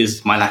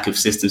is my lack of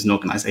systems and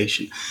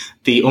organization.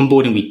 The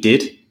onboarding we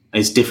did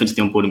is different to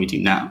the onboarding we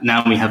do now.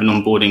 Now we have an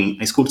onboarding,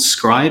 it's called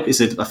Scribe.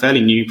 It's a fairly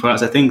new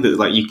product, I think,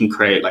 that you can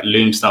create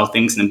Loom style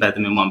things and embed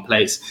them in one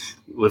place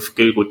with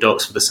Google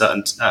Docs for the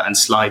certain and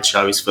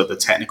slideshows for the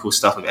technical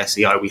stuff of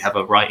SEO. We have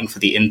a writing for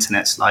the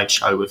internet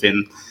slideshow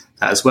within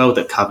that as well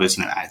that covers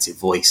active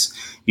voice,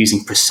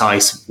 using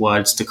precise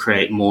words to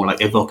create more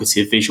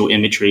evocative visual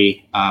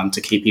imagery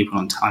to keep people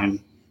on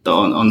time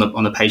on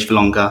the page for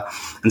longer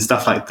and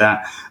stuff like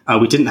that.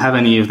 We didn't have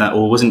any of that,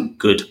 or wasn't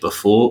good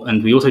before,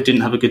 and we also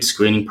didn't have a good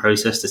screening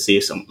process to see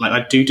if some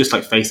I do just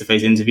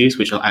face-to-face interviews,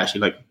 which are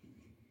actually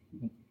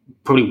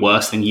probably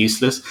worse than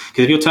useless,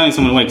 because if you're turning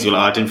someone away because you're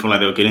I didn't feel like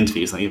they were good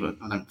interviews, but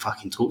I don't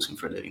fucking talk to them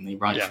for a living, they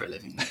write for a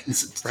living.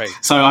 Right.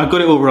 So I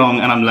got it all wrong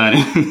and I'm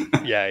learning.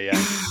 yeah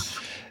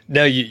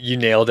No, you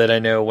nailed it. I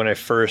know when I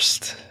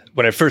first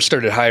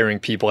started hiring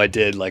people, I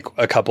did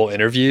a couple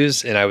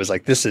interviews and I was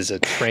like, this is a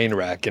train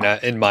wreck. And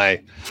in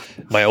my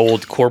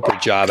old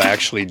corporate job,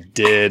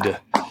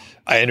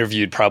 I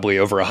interviewed probably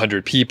over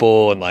 100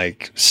 people and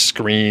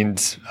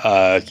screened,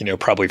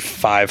 probably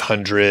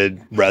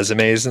 500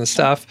 resumes and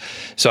stuff.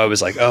 So I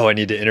was like, oh, I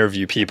need to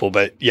interview people.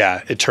 But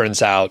yeah, it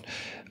turns out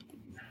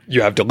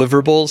you have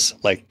deliverables,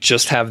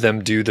 just have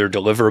them do their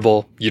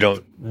deliverable. You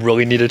don't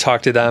really need to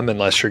talk to them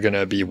unless you're going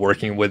to be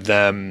working with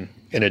them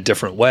in a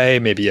different way,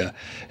 maybe a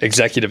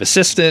executive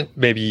assistant,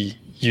 maybe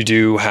you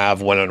do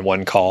have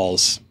one-on-one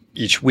calls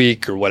each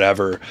week or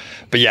whatever.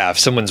 But yeah, if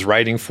someone's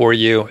writing for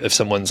you, if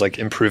someone's like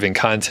improving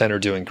content or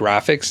doing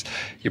graphics,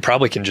 you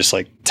probably can just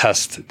like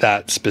test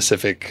that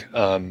specific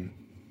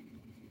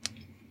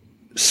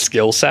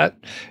skill set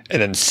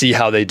and then see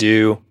how they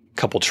do, a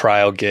couple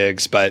trial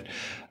gigs. But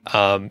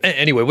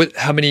anyway,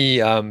 how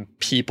many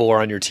people are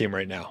on your team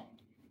right now?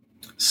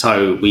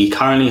 So we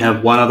currently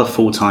have one other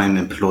full-time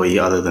employee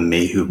other than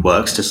me who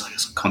works just like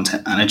as a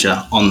content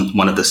manager on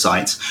one of the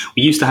sites.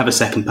 We used to have a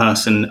second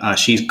person.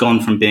 She's gone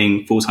from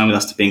being full-time with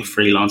us to being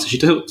freelancer. She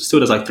still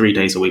does like 3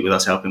 days a week with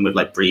us, helping with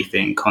like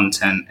briefing,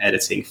 content,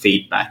 editing,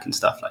 feedback and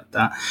stuff like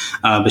that.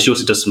 But she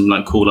also does some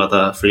like cool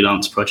other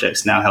freelance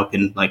projects now,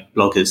 helping like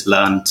bloggers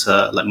learn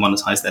to like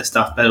monetize their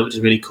stuff better, which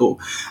is really cool.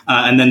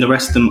 And then the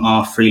rest of them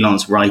are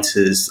freelance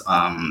writers.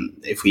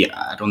 If we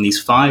add on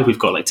these 5, we've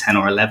got like 10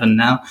 or 11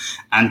 now.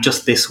 And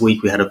just this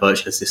week we had a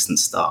virtual assistant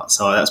start,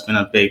 so that's been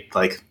a big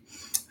like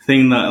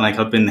thing that like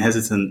I've been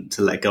hesitant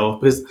to let go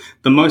of, because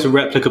the most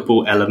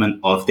replicable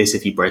element of this,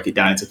 if you break it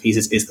down into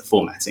pieces, is the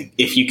formatting,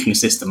 if you can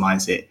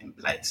systemize it in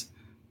place.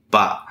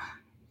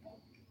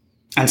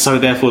 And so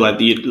therefore like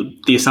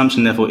the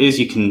assumption therefore is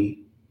you can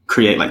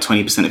create like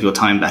 20% of your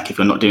time back if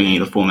you're not doing any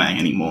of the formatting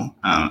anymore,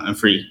 and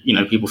free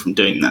people from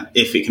doing that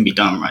if it can be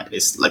done right.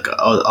 It's like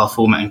our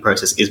formatting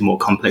process is more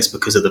complex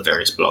because of the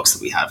various blocks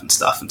that we have and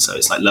stuff, and so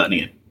it's like learning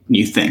it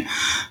new thing.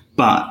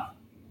 But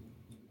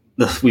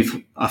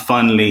we've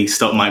finally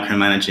stopped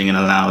micromanaging and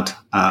allowed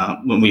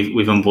when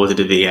we've onboarded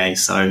a VA,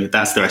 so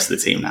that's the rest of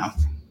the team now.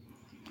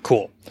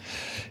 Cool.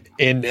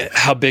 And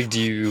how big do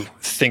you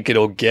think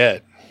it'll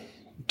get?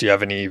 Do you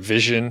have any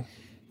vision?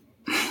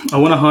 I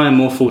want to hire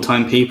more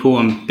full-time people.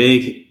 I'm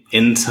big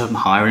into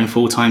hiring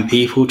full-time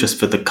people just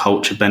for the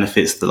culture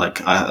benefits that like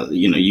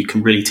you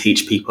can really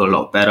teach people a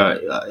lot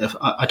better.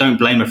 I don't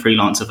blame a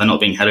freelancer for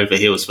not being head over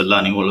heels for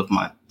learning all of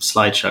my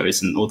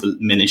slideshows and all the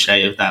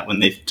minutiae of that when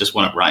they just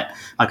want to write.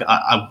 Like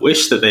I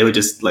wish that they were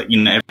just like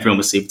everyone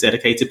was super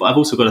dedicated, but I've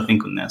also got to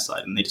think on their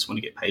side, and they just want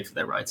to get paid for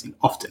their writing.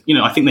 Often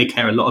I think they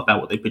care a lot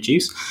about what they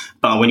produce,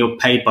 but when you're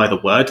paid by the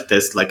word,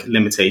 there's like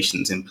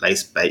limitations in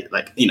place.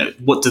 Like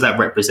what does that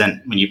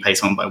represent when you pay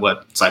someone by word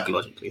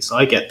psychologically? So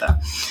I get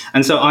that,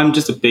 and so I'm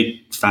just a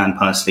big fan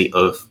personally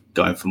of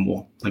going for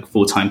more like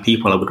full-time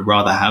people. I would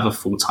rather have a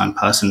full-time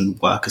person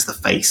work as the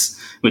face,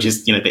 which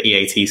is the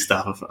EAT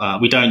stuff.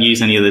 We don't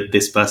use any of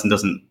this person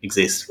doesn't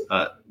exist.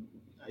 The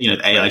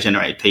AI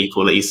generated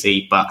people that you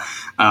see, but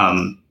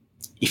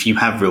if you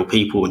have real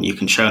people and you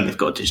can show them they've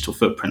got a digital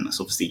footprint, that's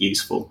obviously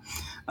useful.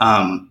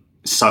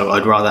 So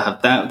I'd rather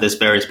have that. There's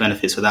various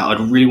benefits for that. I'd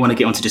really want to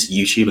get onto just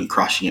YouTube and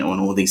crushing it on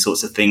all these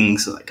sorts of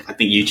things. Like I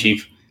think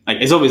YouTube, like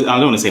it's obvious. I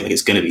don't want to say like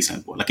it's going to be so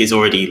important. Like it's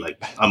already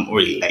like I'm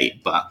already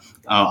late, but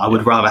I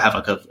would rather have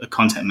like a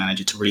content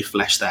manager to really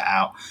flesh that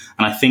out.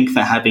 And I think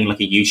that having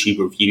like a YouTube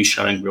review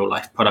showing real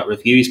life product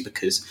reviews,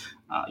 because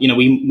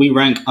we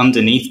rank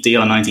underneath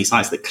DR90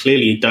 sites that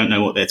clearly don't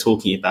know what they're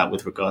talking about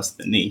with regards to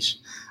the niche.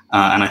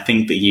 And I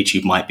think that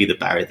YouTube might be the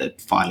barrier that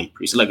finally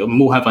proves it. Like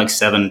we'll have like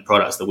 7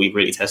 products that we've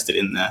really tested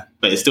in there,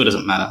 but it still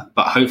doesn't matter.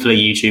 But hopefully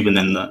YouTube and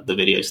then the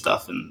video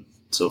stuff and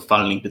sort of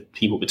funneling the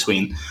people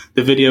between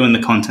the video and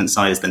the content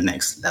side is the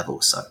next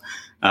level. So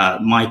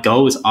my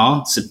goals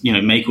are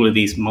to make all of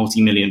these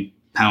multi-million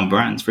pound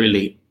brands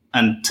really.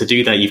 And to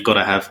do that, you've got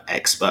to have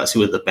experts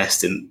who are the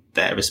best in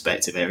their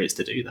respective areas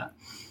to do that.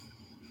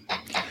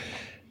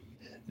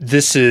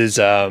 This is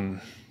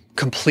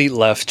complete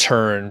left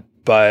turn,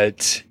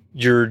 but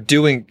you're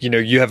doing,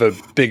 you have a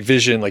big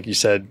vision, like you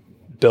said,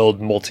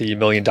 build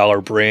multi-million-dollar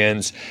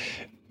brands.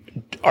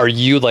 Are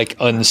you like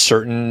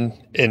uncertain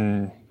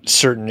in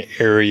certain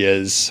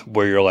areas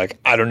where you're like,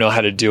 I don't know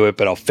how to do it,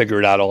 but I'll figure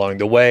it out along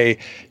the way?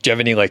 Do you have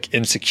any like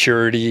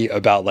insecurity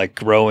about like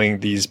growing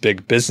these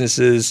big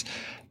businesses?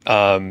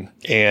 And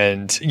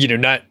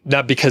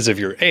not because of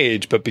your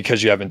age, but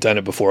because you haven't done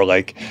it before.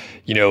 Like,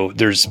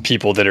 there's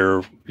people that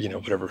are,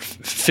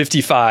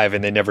 55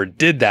 and they never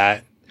did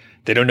that.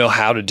 They don't know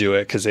how to do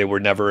it because they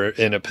were never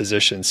in a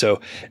position.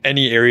 So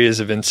any areas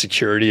of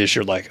insecurity as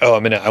you're like, oh,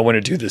 I want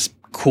to do this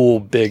cool,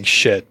 big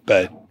shit,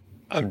 but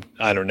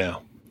I don't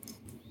know.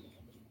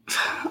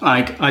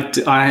 Like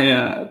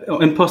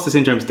imposter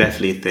syndrome is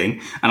definitely a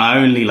thing. And I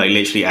only like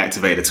literally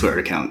activated a Twitter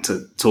account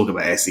to talk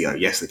about SEO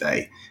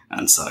yesterday.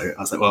 And so I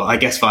was like, well, I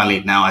guess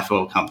finally now I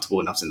feel comfortable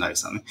enough to know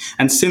something.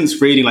 And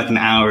since reading like an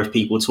hour of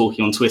people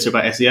talking on Twitter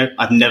about SEO,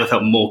 I've never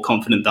felt more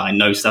confident that I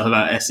know stuff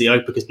about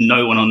SEO, because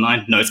no one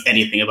online knows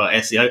anything about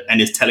SEO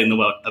and is telling the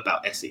world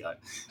about SEO.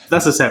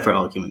 That's a separate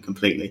argument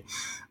completely.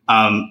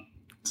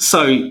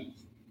 So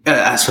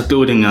as for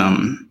building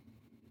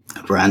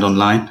a brand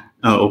online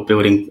or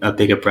building a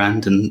bigger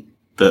brand and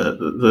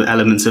the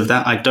elements of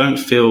that, I don't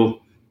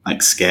feel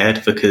like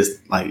scared, because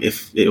like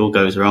if it all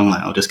goes wrong,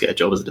 like I'll just get a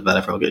job as a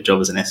developer, I'll get a job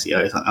as an SEO.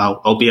 It's like,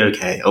 I'll be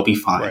okay, I'll be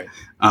fine. Right.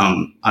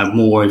 I'm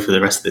more worried for the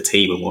rest of the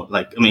team and what,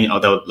 like,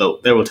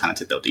 they're all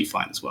talented, they'll do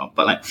fine as well.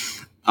 But like,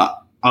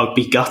 I'll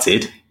be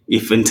gutted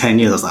if in 10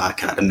 years I was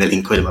like, I had £1 million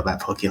in my back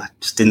pocket, I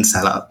just didn't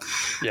sell up.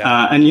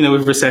 Yeah. And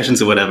with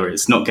recessions or whatever,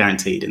 it's not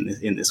guaranteed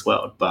in this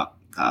world. But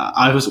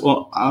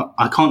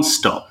I can't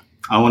stop.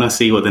 I want to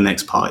see what the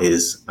next part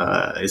is.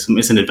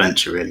 It's an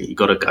adventure, really. You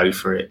got to go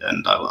for it.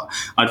 And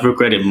I'd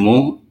regret it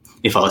more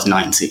if I was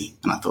 90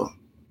 and I thought,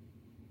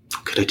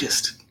 could I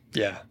just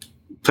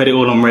put it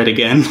all on red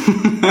again?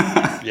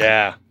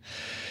 Yeah.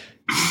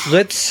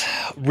 Let's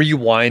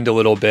rewind a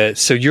little bit.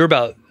 So you're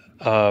about,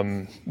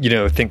 I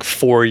think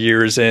 4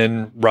 years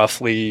in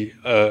roughly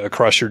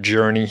across your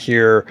journey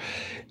here.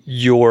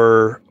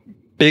 Your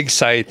big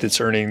site that's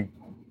earning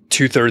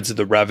 2/3 of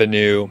the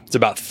revenue, it's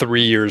about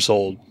 3 years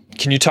old.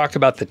 Can you talk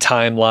about the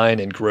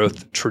timeline and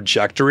growth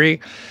trajectory,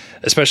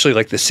 especially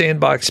like the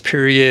sandbox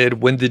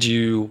period? When did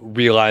you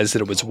realize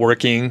that it was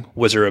working?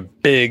 Was there a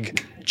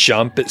big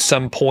jump at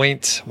some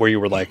point where you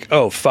were like,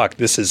 oh, fuck,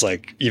 this is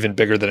like even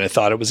bigger than I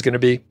thought it was going to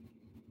be?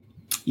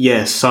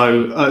 Yeah,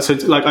 so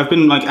like I've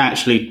been like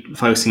actually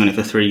focusing on it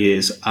for 3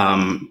 years,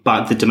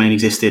 but the domain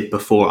existed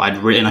before. I'd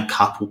written a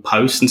couple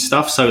posts and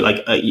stuff. So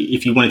like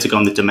if you wanted to go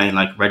on the domain,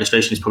 like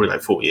registration is probably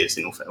like 4 years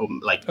in all,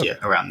 like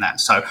around that.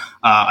 So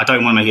I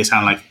don't want to make it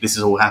sound like this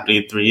is all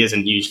happening in 3 years,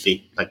 and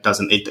usually like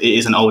doesn't. It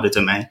is an older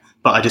domain,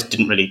 but I just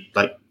didn't really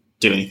like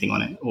do anything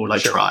on it or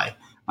like try,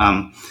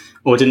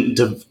 or didn't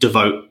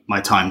devote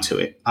my time to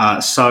it.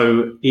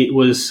 So it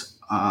was.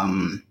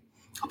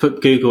 I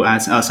put Google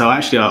ads. So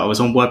actually, I was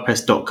on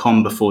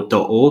WordPress.com before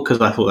 .org because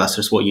I thought that's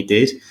just what you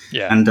did.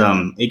 Yeah. And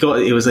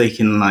it was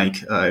taking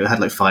like it had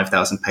like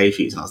 5,000 page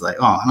views, and I was like,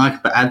 oh, and I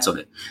could put ads on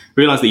it.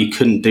 Realized that you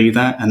couldn't do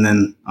that, and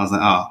then I was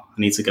like, oh, I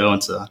need to go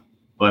onto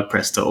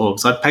WordPress.org.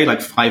 So I'd pay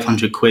like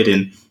 500 quid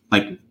in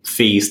like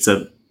fees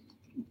to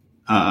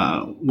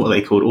what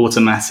they called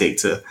automatic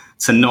to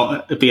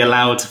not be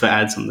allowed to put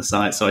ads on the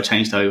site. So I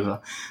changed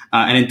over,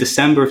 and in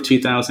December of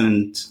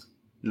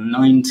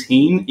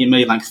 2019, it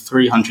made like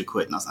 300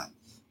 quid. And I was like,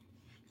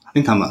 I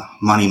think I'm a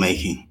money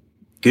making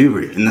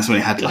guru. And that's when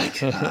it had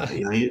like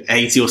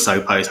 80 or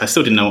so posts. I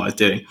still didn't know what I was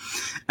doing.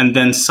 And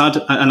then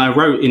and I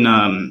wrote in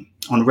on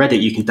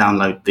Reddit, you can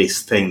download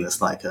this thing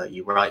that's like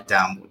you write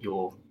down what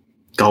your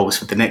goals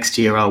for the next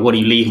year are. What are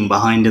you leaving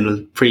behind in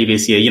the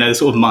previous year? The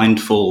sort of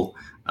mindful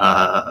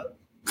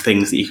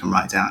things that you can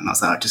write down. And I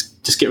was like,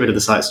 just get rid of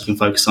the site so you can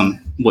focus on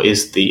what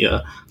is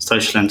the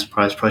social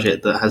enterprise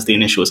project that has the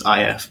initials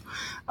IF.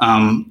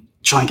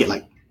 Try and get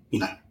like,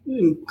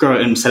 grow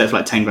it and sell it for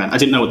like 10 grand. I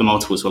didn't know what the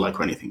multiples were like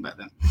or anything back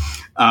then.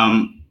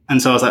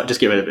 And so I was like, just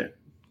get rid of it.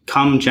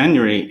 Come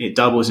January, it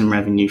doubles in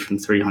revenue from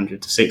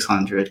 300 to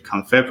 600.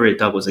 Come February, it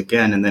doubles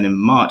again. And then in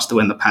March,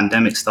 when the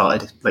pandemic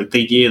started, like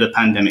the year the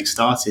pandemic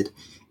started,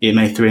 it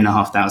made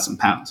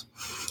 £3,500.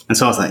 And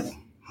so I was like,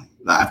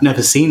 I've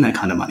never seen that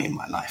kind of money in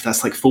my life.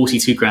 That's like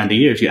 42 grand a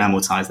year if you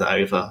amortize that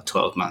over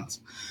 12 months.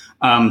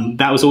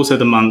 That was also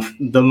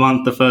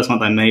the first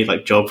month I made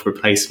like job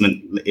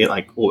replacement,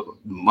 or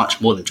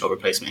much more than job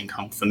replacement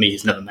income for me.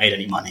 It's never made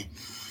any money.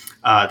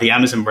 The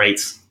Amazon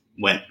rates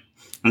went.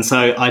 And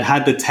so I'd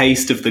had the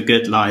taste of the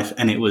good life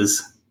and it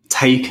was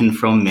taken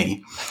from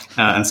me.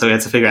 And so we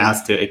had to figure out how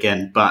to do it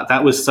again. But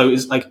it was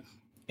like,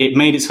 it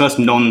made its first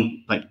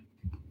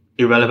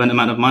irrelevant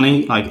amount of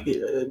money, like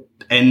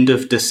end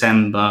of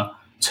December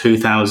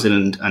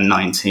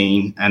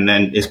 2019. And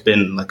then it's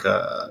been like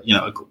a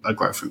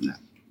growth from there.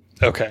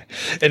 Okay.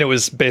 And it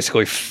was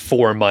basically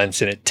 4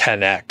 months and it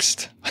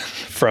 10x'd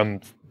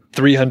from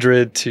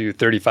 300 to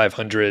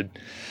 3,500.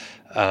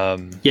 Yeah,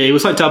 it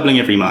was like doubling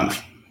every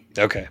month.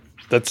 Okay.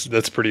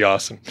 That's pretty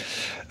awesome.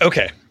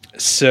 Okay.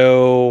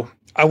 So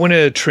I want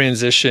to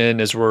transition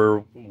as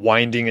we're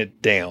winding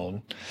it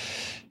down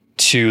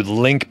to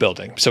link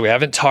building. So we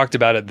haven't talked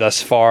about it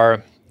thus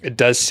far. It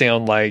does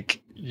sound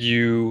like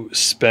you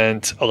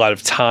spent a lot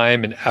of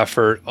time and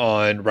effort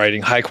on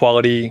writing high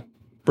quality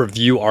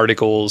review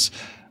articles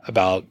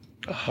about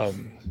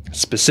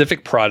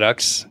specific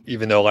products,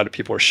 even though a lot of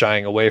people are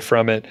shying away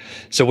from it.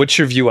 So what's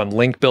your view on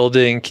link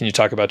building? Can you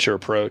talk about your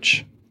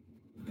approach?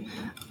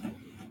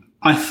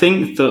 I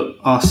think that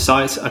our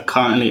sites are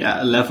currently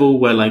at a level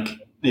where like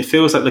it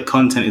feels like the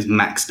content is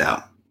maxed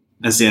out.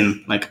 As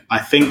in, like, I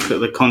think that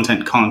the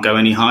content can't go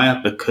any higher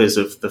because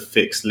of the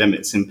fixed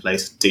limits in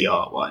place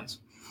DR-wise.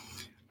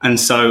 And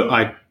so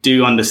I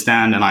do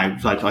understand, and I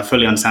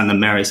fully understand the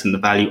merits and the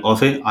value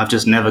of it. I've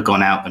just never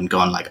gone out and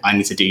gone like, I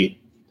need to do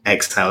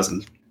X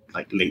thousand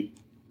like link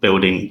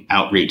building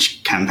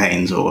outreach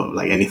campaigns or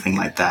like anything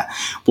like that.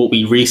 What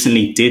we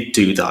recently did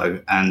do though,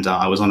 and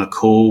I was on a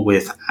call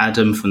with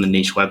Adam from the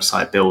Niche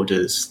Website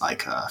Builders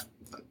like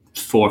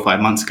 4 or 5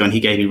 months ago, and he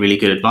gave me really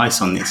good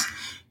advice on this.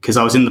 Because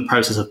I was in the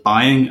process of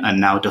buying a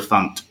now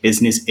defunct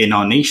business in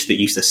our niche that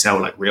used to sell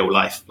like real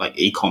life, like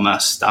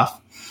e-commerce stuff.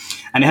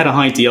 And it had a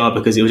high DR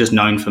because it was just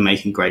known for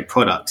making great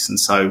products. And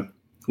so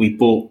we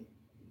bought,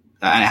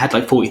 and it had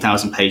like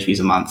 40,000 page views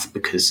a month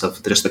because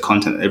of just the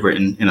content that they've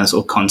written in a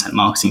sort of content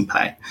marketing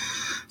play.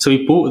 So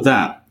we bought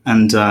that.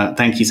 And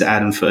thank you to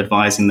Adam for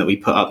advising that we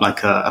put up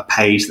like a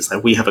page that's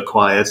like, we have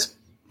acquired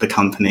the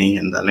company,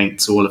 and the link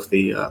to all of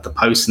the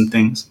posts and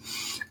things.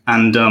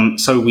 And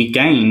so we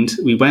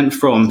went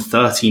from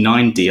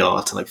 39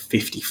 DR to like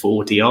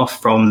 54 DR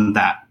from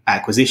that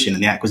acquisition,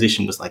 and the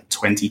acquisition was like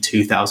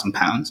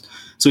 £22,000.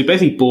 So we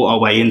basically bought our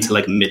way into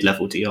like a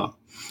mid-level DR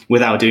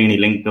without doing any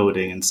link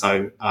building. And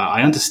so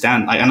I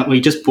understand. And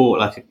we just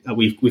bought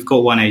we've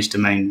got one-age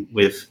domain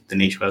with the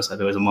niche website.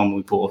 There was one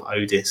we bought of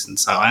Odys, and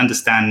so I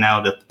understand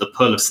now that the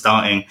pull of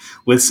starting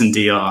with some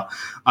DR.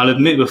 I'll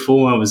admit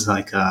before I was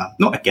like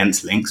not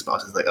against links, but I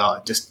was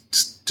like,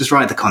 just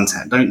write the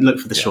content. Don't look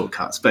for the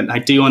shortcuts. But I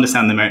do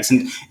understand the merits,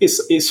 and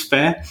it's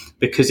fair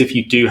because if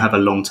you do have a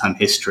long-term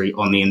history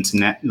on the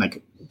internet,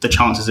 like the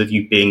chances of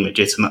you being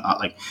legitimate are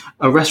like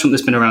a restaurant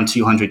that's been around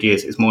 200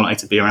 years is more likely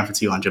to be around for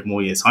 200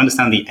 more years. So I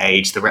understand the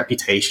age, the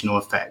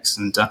reputational effects.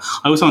 And I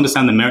also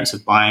understand the merits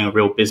of buying a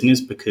real business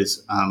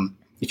because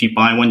if you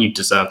buy one, you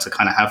deserve to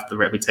kind of have the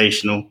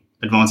reputational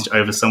advantage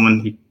over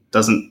someone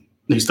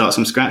who starts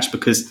from scratch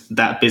because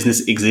that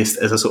business exists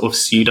as a sort of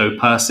pseudo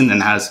person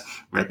and has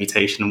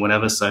reputation and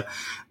whatever. So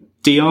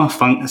DR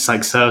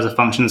serves a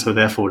function, so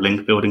therefore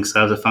link building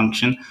serves a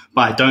function.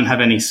 But I don't have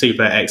any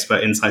super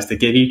expert insights to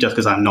give you just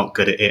because I'm not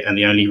good at it. And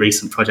the only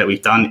recent project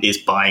we've done is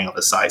buying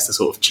other sites to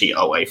sort of cheat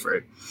our way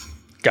through.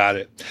 Got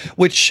it.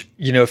 Which,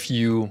 if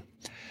you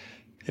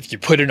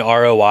put an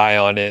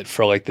ROI on it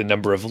for like the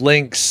number of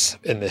links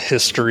and the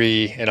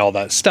history and all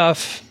that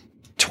stuff,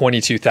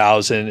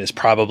 22,000 is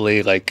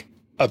probably like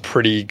a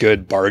pretty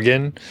good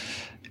bargain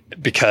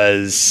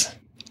because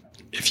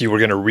if you were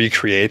going to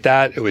recreate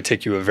that, it would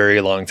take you a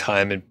very long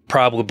time and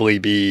probably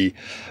be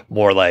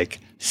more like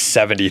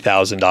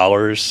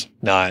 $70,000,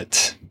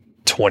 not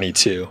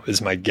 22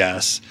 is my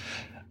guess.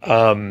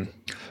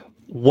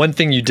 One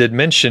thing you did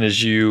mention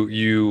is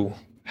you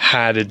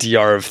had a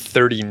DR of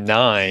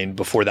 39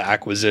 before the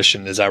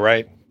acquisition. Is that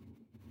right?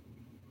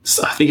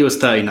 So I think it was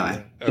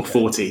 39 or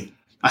 40.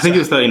 I think it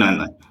was 39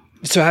 though.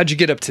 So how'd you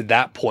get up to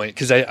that point?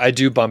 Because I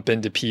do bump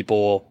into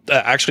people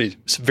actually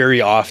very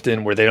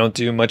often where they don't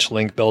do much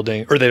link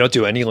building or they don't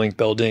do any link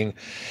building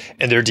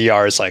and their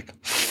DR is like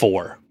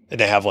 4 and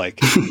they have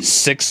like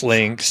 6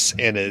 links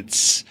and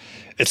it's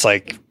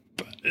like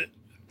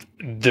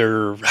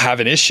they're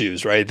having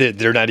issues, right?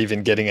 They're not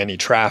even getting any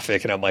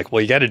traffic. And I'm like,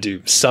 well, you got to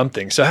do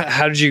something. So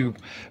how did you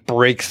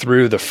break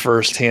through the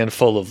first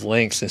handful of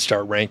links and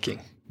start ranking?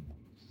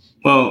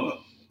 Well,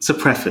 to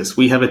preface,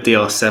 we have a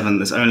DR7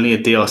 that's only a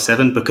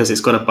DR7 because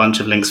it's got a bunch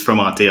of links from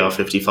our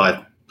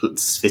DR55,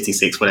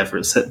 56, whatever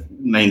it's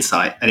main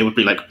site. And it would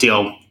be like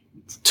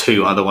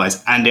DR2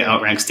 otherwise. And it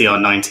outranks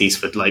DR90s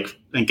for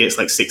and gets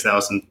like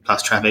 6,000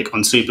 plus traffic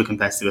on super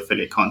competitive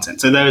affiliate content.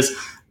 So there's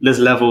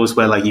levels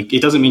where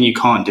it doesn't mean you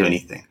can't do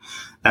anything.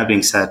 That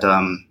being said,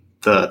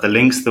 the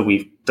links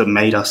that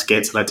made us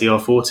get to like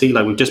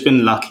DR40, we've just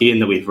been lucky in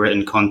that we've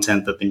written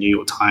content that the New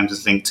York Times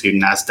has linked to,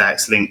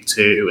 NASDAQ's linked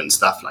to, and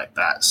stuff like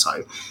that.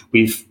 So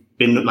we've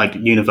been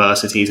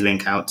universities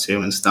link out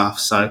to and stuff.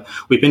 So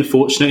we've been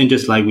fortunate in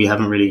just we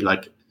haven't really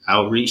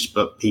outreached,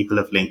 but people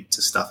have linked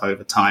to stuff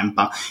over time.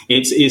 But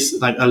it's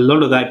a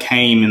lot of that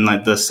came in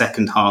the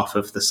second half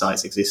of the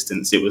site's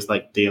existence. It was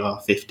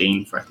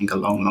DR15 for I think a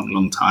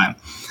long time.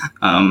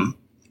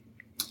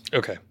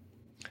 Okay.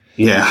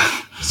 Yeah.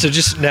 So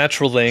just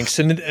natural links.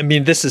 And I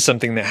mean, this is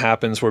something that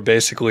happens where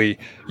basically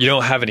you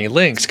don't have any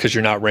links because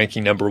you're not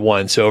ranking number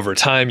 1. So over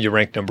time you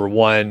rank number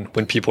 1.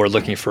 When people are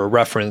looking for a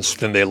reference,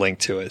 then they link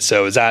to it.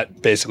 So is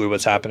that basically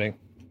what's happening?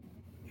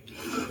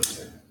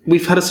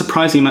 We've had a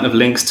surprising amount of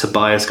links to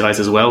bias guides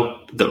as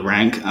well that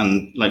rank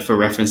and for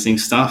referencing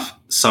stuff.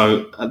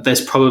 So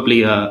there's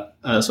probably a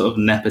sort of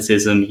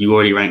nepotism. You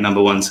already rank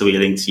number 1, so we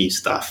link to you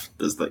stuff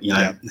that's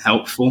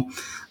helpful.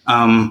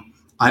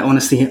 I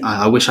honestly,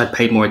 I wish I'd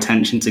paid more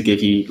attention to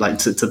give you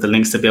to the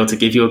links to be able to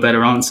give you a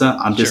better answer.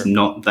 I'm just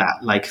not that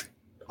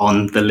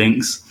on the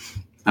links.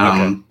 But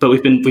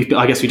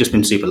I guess we've just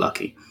been super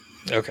lucky.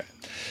 Okay.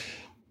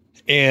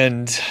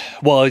 And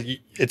well,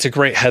 it's a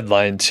great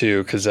headline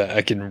too, because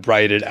I can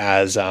write it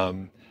as,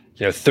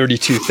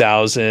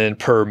 32,000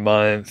 per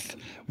month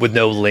with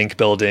no link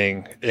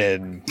building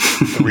in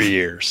 3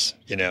 years.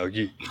 You're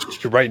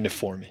writing it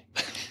for me.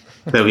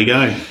 There we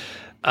go.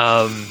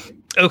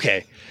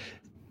 Okay.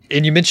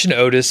 And you mentioned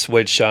Odys,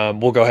 which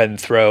we'll go ahead and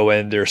throw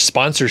in their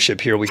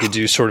sponsorship here. We could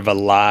do sort of a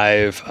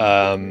live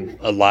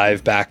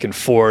back and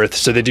forth.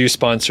 So they do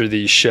sponsor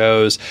these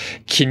shows.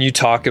 Can you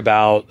talk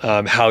about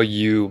how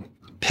you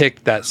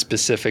picked that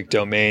specific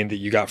domain that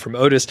you got from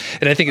Odys?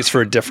 And I think it's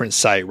for a different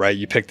site, right?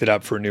 You picked it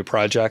up for a new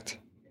project?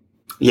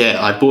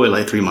 Yeah, I bought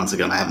it 3 months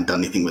ago and I haven't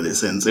done anything with it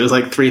since. It was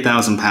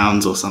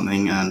 £3,000 or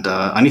something. And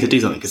I need to do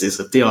something because it's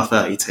a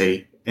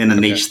DR32 in a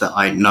niche that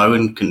I know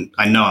and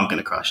I know I'm going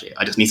to crush it.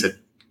 I just need to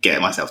get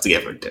myself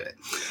together and do it.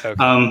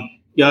 Okay.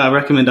 I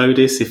recommend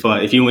Odys if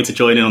you want me to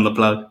join in on the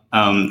plug.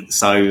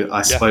 So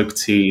I spoke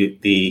to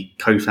the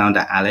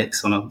co-founder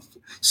Alex, on a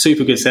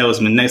super good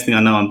salesman. Next thing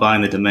I know, I'm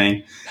buying the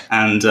domain,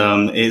 and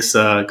it's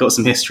got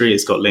some history.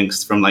 It's got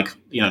links from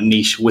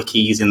niche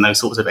wikis in those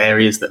sorts of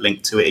areas that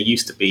link to it. It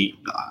used to be,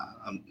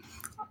 I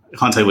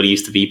can't tell you what it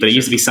used to be, but it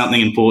used to be something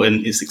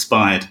important. It's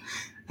expired,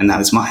 and now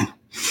it's mine.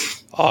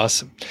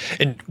 Awesome.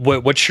 And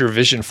what's your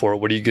vision for it?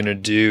 What are you going to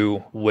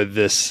do with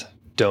this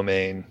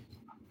domain?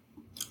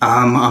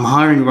 I'm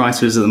hiring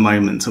writers at the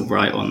moment to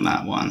write on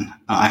that one.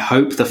 I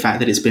hope the fact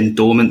that it's been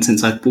dormant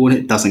since I bought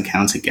it doesn't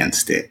count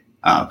against it,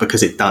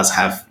 because it does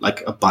have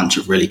like a bunch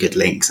of really good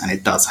links, and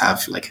it does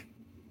have like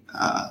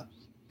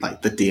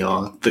the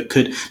DR that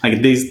could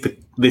like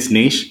this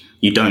niche.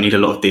 You don't need a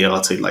lot of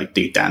DR to like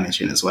do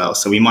damage in as well.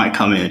 So we might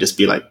come in and just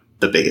be like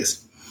the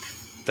biggest.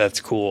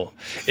 That's cool.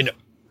 And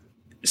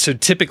so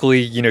typically,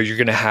 you're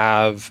going to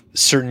have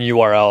certain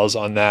URLs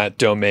on that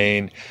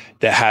domain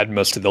that had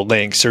most of the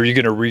links. Are you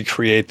going to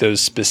recreate those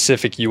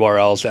specific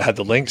URLs that had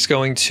the links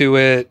going to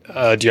it?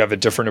 Do you have a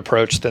different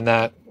approach than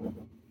that?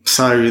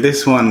 So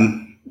this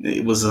one,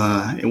 it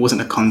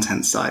wasn't a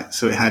content site.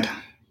 So it had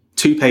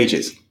 2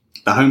 pages,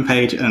 the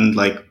homepage and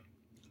like,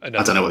 I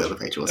don't know what the other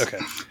page was. Okay.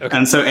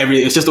 And so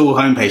it's just all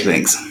homepage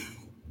links.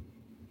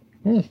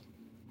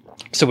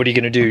 So what are you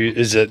going to do?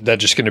 Is that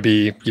just going to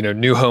be,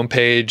 new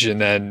homepage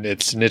and then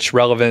it's niche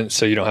relevant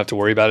so you don't have to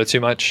worry about it too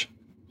much?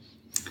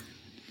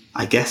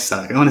 I guess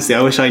so. Honestly,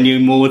 I wish I knew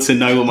more to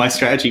know what my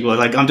strategy was.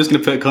 Like, I'm just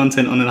going to put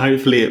content on and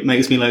hopefully it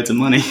makes me loads of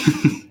money.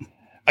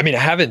 I mean, I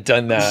haven't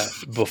done that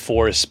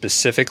before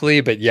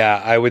specifically, but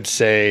yeah, I would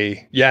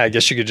say, I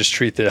guess you could just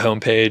treat the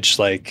homepage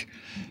like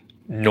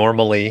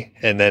normally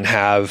and then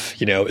have,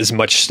 as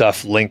much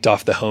stuff linked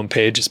off the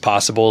homepage as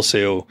possible.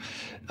 So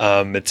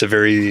it's a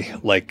very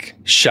like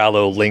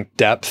shallow link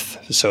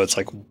depth. So it's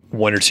like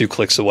 1 or 2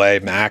 clicks away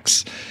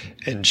max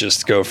and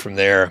just go from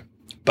there.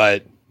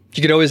 But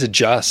you can always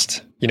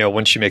adjust,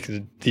 once you make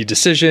the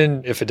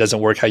decision. If it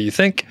doesn't work how you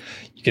think,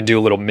 you can do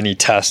a little mini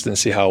test and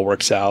see how it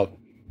works out.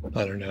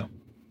 I don't know.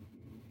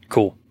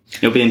 Cool.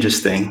 It'll be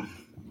interesting.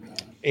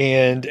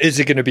 And is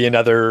it going to be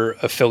another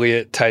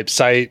affiliate type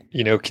site,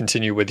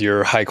 continue with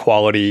your high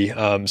quality,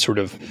 sort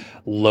of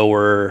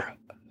lower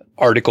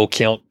article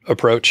count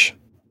approach?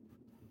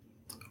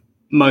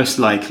 Most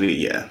likely,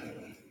 yeah.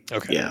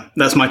 Okay. Yeah,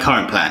 that's my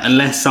current plan.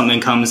 Unless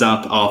something comes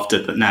up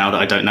after that now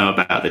that I don't know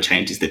about that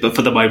changes it. But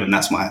for the moment,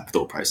 that's my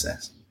thought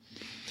process.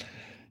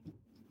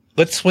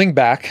 Let's swing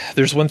back.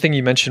 There's one thing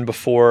you mentioned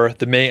before.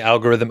 The May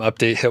algorithm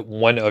update hit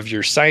one of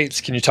your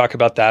sites. Can you talk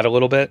about that a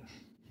little bit?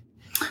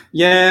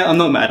 Yeah, I'm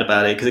not mad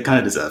about it because it kind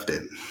of deserved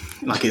it.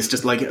 Like, it's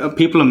just like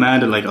people are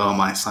mad at like, oh,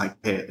 my site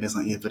hit, and it's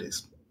like, yeah, but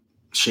it's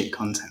shit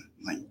content.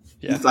 Like,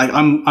 it's like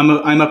I'm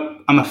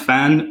a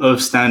fan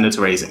of standards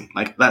raising.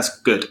 Like,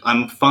 that's good.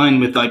 I'm fine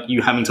with like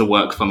you having to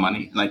work for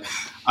money. Like,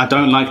 I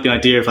don't like the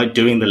idea of like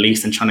doing the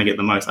least and trying to get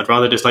the most. I'd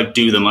rather just like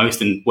do the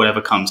most and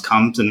whatever comes,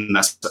 and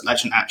that's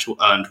an actual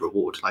earned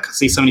reward. Like, I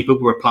see so many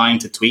people replying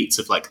to tweets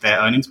of like their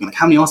earnings, being like,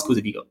 how many articles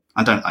have you got?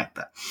 I don't like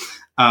that.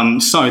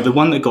 So the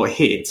one that got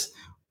hit,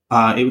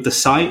 the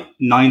site,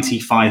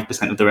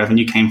 95% of the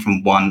revenue came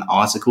from one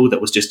article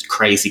that was just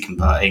crazy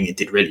converting. It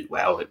did really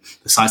well.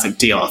 The site's like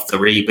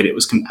DR3, but it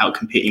was out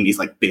competing these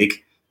like big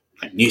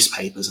like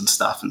newspapers and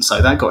stuff. And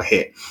so that got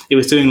hit. It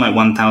was doing like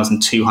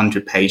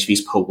 1,200 page views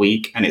per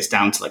week, and it's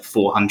down to like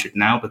 400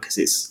 now because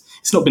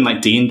it's not been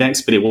like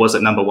de-indexed, but it was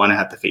at number 1. It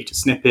had the featured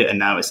snippet, and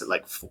now it's at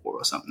like 4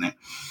 or something.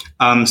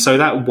 So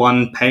that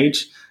one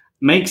page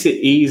makes it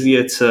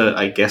easier to,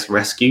 I guess,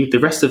 rescue. The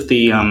rest of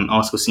the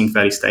articles seem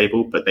fairly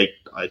stable, but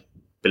I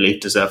believe,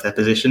 deserve their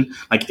position.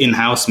 Like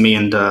in-house, me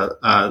and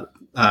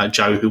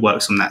Joe, who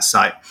works on that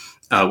site,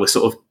 were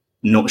sort of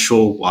not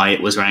sure why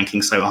it was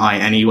ranking so high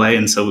anyway.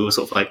 And so we were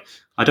sort of like,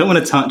 I don't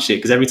want to touch it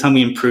because every time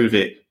we improve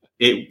it,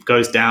 it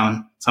goes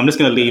down. So I'm just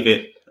going to leave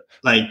it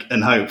like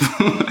and hope.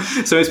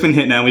 So it's been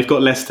hit now. We've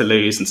got less to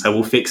lose, and so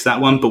we'll fix that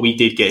one. But we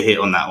did get hit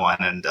on that one,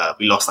 and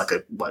we lost like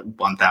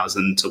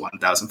 $1,000 to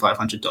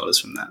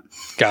 $1,500 from that.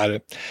 Got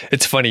it.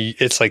 It's funny.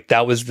 It's like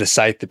that was the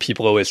site that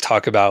people always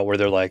talk about, where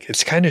they're like,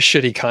 it's kind of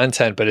shitty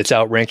content, but it's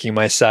outranking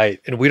my site,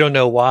 and we don't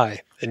know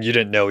why. And you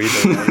didn't know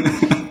either.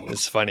 Right?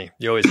 It's funny.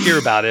 You always hear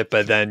about it,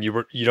 but then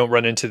you don't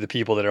run into the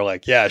people that are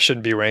like, yeah, it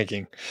shouldn't be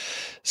ranking.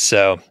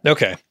 So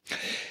okay.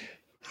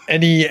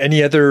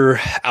 Any other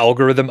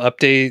algorithm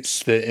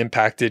updates that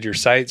impacted your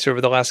sites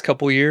over the last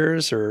couple of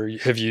years, or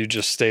have you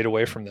just stayed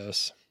away from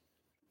those?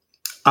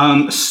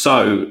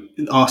 So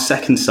our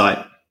second site,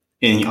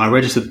 I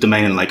registered the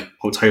domain in like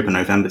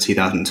November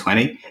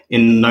 2020.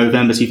 In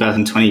November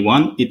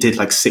 2021, it did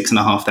like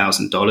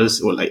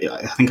 $6,500, or like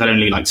I think I'd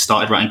only like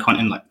started writing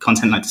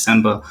content like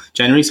December,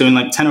 January. So in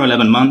like 10 or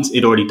 11 months,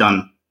 it'd already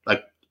done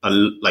like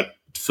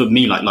for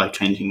me like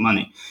life-changing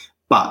money.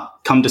 But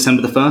come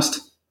December the 1st,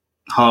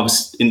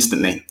 halves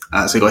instantly.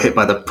 So it got hit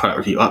by the product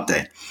review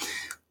update.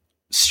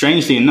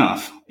 Strangely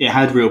enough, it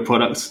had real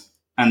products.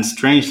 And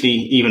strangely,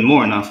 even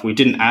more enough, we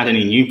didn't add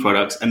any new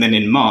products. And then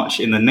in March,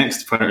 in the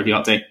next product review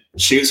update,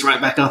 shoots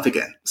right back up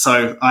again.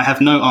 So I have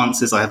no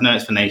answers. I have no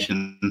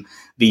explanation.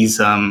 These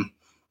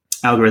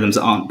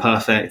algorithms aren't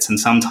perfect. And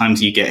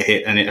sometimes you get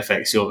hit and it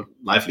affects your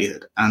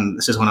livelihood. And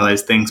it's just one of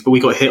those things. But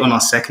we got hit on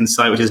our second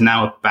site, which is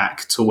now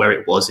back to where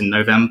it was in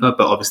November.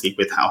 But obviously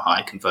with how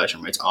high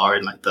conversion rates are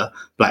in like the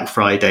Black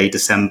Friday,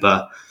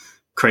 December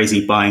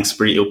crazy buying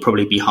spree, it'll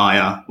probably be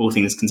higher, all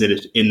things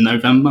considered, in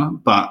November.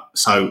 But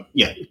so,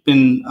 yeah, it's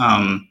been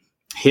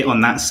hit on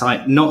that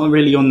site, not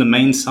really on the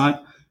main site.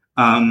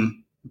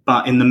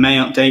 But in the May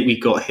update, we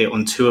got hit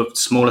on two of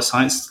smaller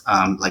sites,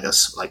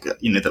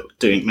 that were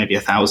doing maybe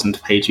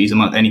 1,000 page views a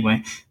month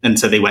anyway, and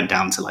so they went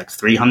down to like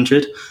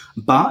 300.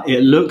 But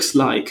it looks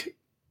like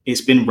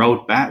it's been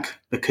rolled back,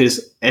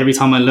 because every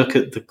time I look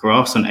at the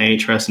graphs on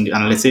Ahrefs and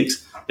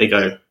analytics, they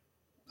go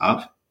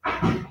up,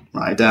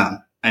 right,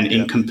 down. And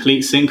in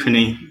complete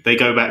synchrony, they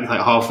go back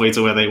like halfway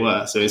to where they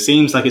were. So it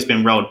seems like it's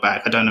been rolled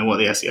back. I don't know what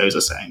the SEOs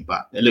are saying,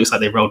 but it looks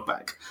like they rolled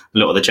back a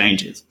lot of the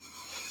changes.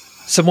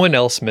 Someone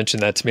else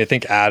mentioned that to me. I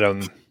think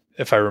Adam,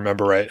 if I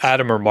remember right,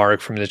 Adam or Mark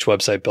from Niche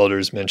Website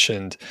Builders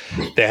mentioned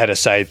they had a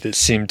site that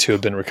seemed to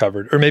have been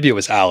recovered. Or maybe it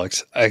was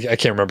Alex. I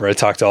can't remember. I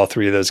talk to all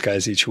three of those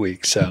guys each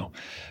week. So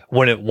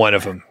one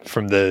of them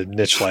from the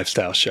Niche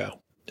Lifestyle Show.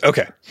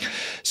 Okay.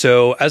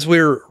 So as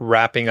we're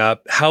wrapping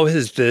up, how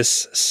has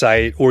this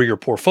site or your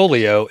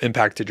portfolio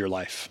impacted your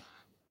life?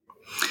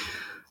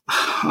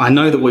 I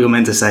know that what you're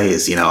meant to say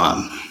is,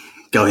 I'm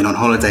going on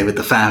holiday with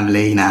the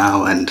family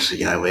now, and,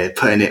 we're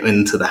putting it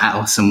into the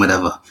house and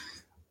whatever.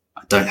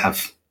 I don't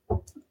have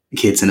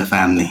kids in a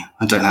family.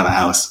 I don't have a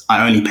house.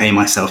 I only pay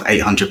myself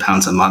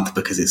 £800 a month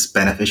because it's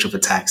beneficial for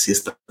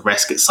taxes. The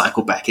rest gets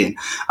cycled back in.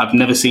 I've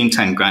never seen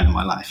 10 grand in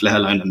my life, let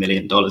alone $1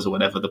 million or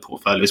whatever the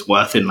portfolio is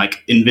worth in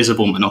like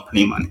invisible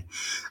monopoly money.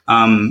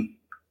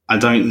 I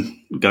don't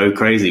go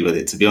crazy with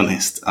it, to be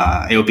honest.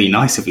 It would be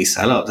nice if we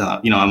sell up.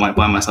 I might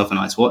buy myself a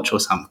nice watch or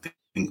something,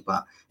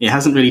 but it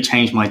hasn't really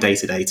changed my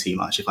day-to-day too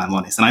much, if I'm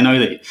honest. And I know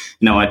that,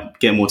 I'd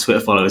get more Twitter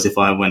followers if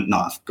I went, no,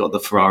 I've got the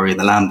Ferrari and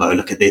the Lambo,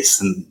 look at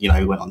this, and,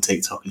 went on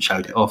TikTok and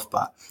showed it off,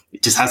 but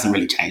it just hasn't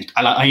really changed.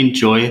 I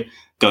enjoy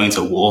going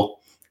to war,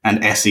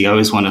 and SEO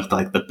is one of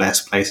like the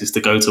best places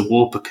to go to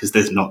war because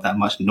there's not that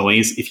much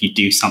noise. If you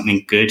do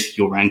something good,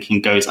 your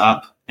ranking goes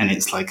up, and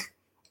it's like,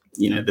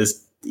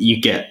 you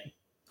get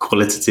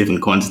qualitative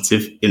and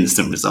quantitative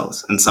instant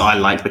results. And so I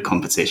like the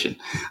competition.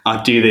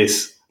 I'd do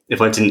this if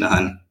I didn't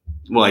earn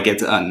what I get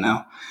to earn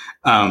now.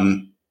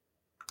 And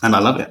I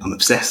love it. I'm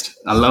obsessed.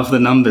 I love the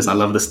numbers. I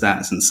love the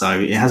stats. And so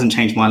it hasn't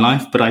changed my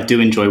life, but I do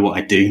enjoy what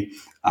I do.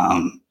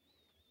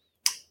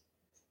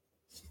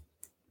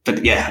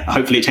 But yeah,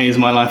 hopefully it changes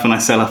my life when I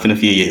sell up in a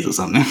few years or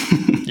something.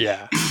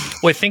 Yeah.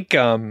 Well, I think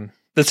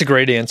that's a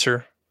great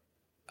answer.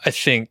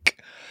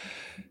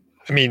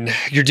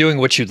 You're doing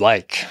what you'd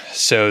like.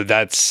 So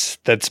that's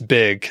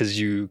big, because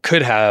you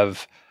could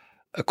have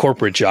a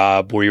corporate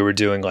job where you were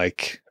doing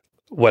like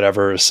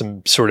whatever,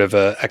 some sort of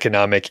a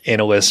economic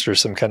analyst or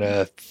some kind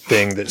of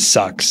thing that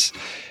sucks.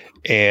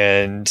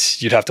 And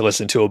you'd have to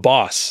listen to a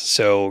boss.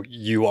 So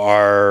you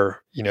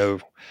are,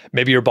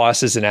 maybe your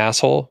boss is an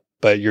asshole,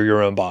 but you're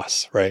your own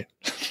boss, right?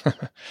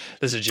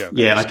 This is a joke.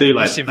 Yeah, I do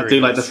like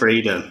the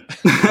freedom.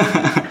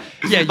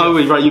 Yeah. Oh,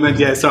 right. You meant,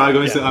 yeah. Sorry,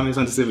 I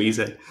misunderstood what you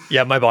said.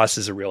 Yeah, my boss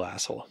is a real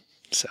asshole.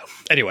 So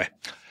anyway,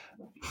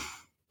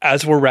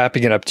 as we're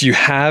wrapping it up, do you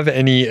have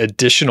any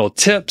additional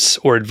tips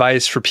or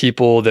advice for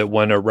people that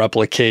want to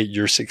replicate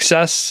your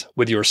success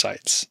with your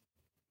sites?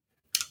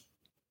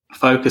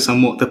 Focus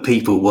on what the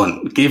people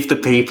want. Give the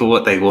people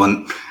what they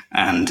want.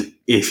 And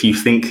if you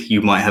think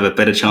you might have a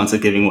better chance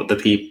of giving what the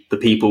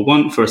people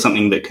want for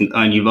something that can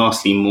earn you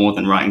vastly more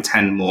than writing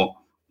 10 more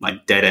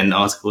like dead end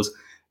articles,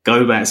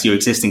 go back to your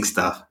existing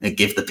stuff and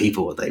give the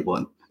people what they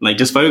want. Like,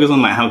 just focus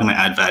on like, how can I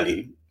add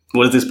value?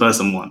 What does this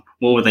person want?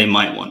 What would they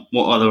might want?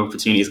 What other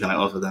opportunities can I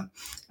offer them?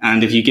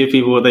 And if you give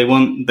people what they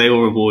want, they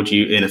will reward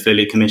you in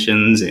affiliate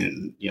commissions,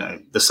 in,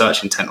 the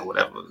search intent or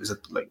whatever. It's a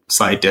like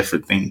slightly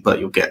different thing, but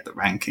you'll get the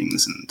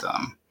rankings. And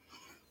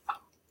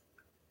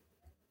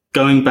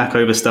going back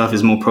over stuff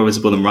is more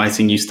profitable than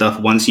writing new stuff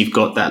once you've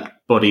got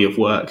that body of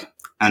work.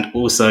 And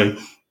also,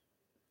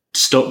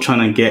 stop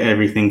trying to get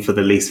everything for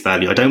the least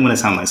value. I don't want to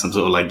sound like some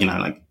sort of like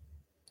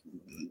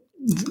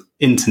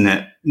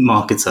internet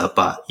marketer,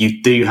 but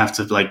you do have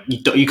to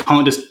you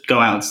can't just go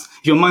out.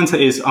 If your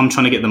mindset is I'm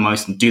trying to get the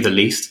most and do the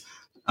least,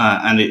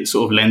 and it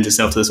sort of lends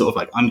itself to the sort of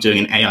like I'm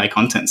doing an AI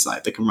content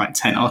site that can write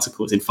 10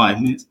 articles in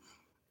 5 minutes.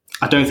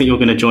 I don't think you're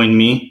going to join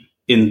me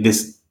in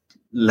this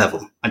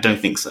level. I don't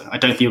think so. I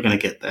don't think you're going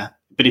to get there.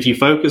 But if you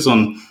focus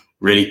on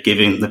really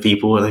giving the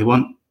people what they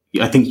want,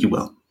 I think you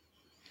will.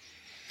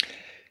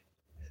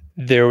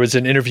 There was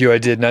an interview I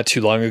did not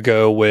too long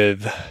ago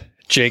with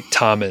Jake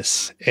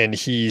Thomas, and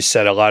he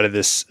said a lot of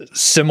this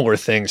similar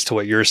things to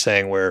what you're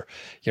saying, where,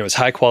 it's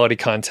high quality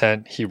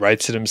content. He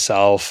writes it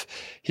himself.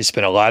 He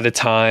spent a lot of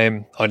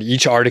time on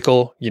each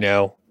article,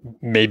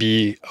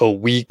 maybe a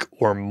week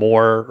or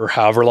more, or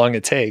however long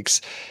it takes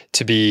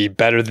to be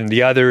better than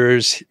the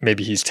others.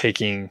 Maybe he's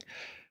taking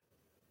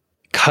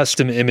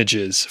custom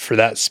images for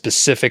that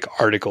specific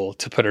article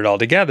to put it all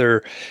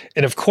together.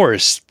 And of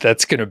course,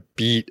 that's going to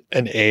beat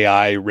an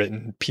AI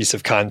written piece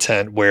of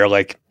content where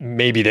like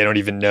maybe they don't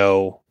even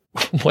know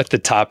what the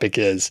topic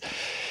is.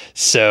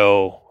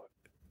 So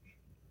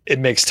it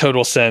makes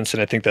total sense.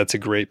 And I think that's a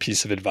great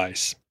piece of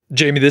advice.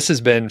 Jamie, this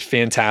has been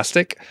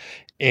fantastic.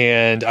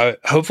 And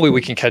hopefully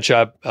we can catch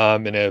up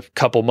in a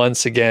couple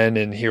months again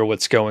and hear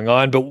what's going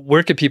on. But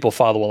where can people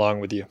follow along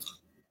with you?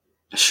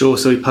 Sure.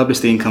 So we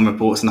published the income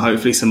reports and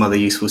hopefully some other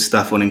useful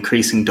stuff on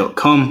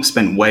increasing.com.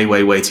 Spent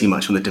way too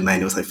much on the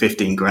domain. It was like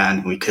 15 grand.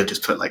 And we could have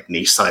just put like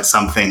niche site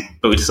something,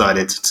 but we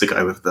decided to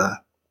go with the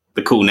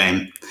cool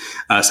name.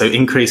 So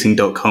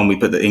increasing.com, we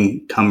put the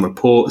income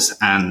reports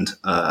and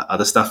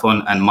other stuff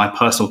on. And my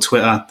personal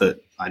Twitter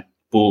that I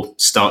will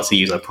start to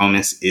use, I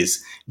promise,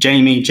 is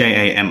Jamie,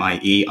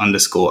 JAMIE_IF.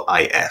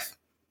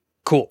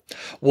 Cool.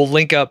 We'll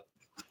link up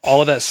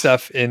all of that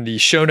stuff in the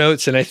show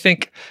notes. And I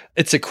think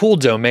it's a cool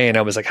domain.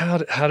 I was like, how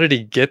did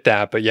he get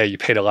that? But yeah, you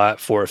paid a lot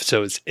for it.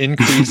 So it's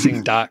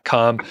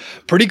increasing.com.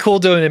 Pretty cool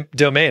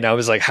domain. I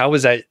was like, how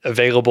was that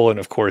available? And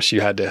of course you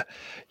had to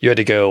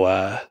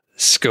go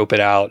scope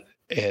it out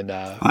and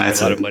I had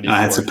a lot of money.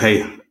 I had to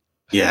pay.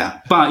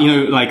 Yeah. But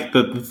like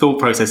the thought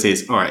process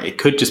is, all right, it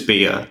could just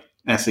be a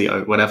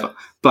SEO, whatever.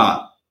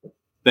 But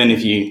then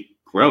if you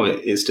grow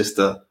it, it's just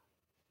a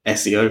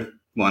SEO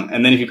one,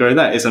 and then if you grow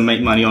that, it's a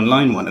make money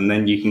online one, and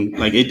then you can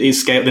like it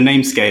scale. The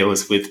name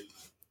scales with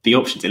the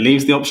options. It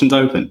leaves the options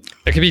open.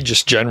 It could be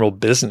just general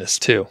business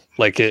too.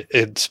 Like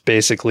it's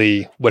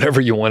basically whatever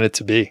you want it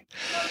to be.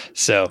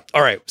 So,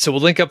 all right. So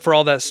we'll link up for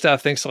all that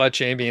stuff. Thanks a lot,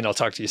 Jamie, and I'll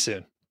talk to you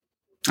soon.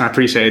 I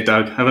appreciate it,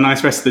 Doug. Have a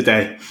nice rest of the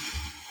day.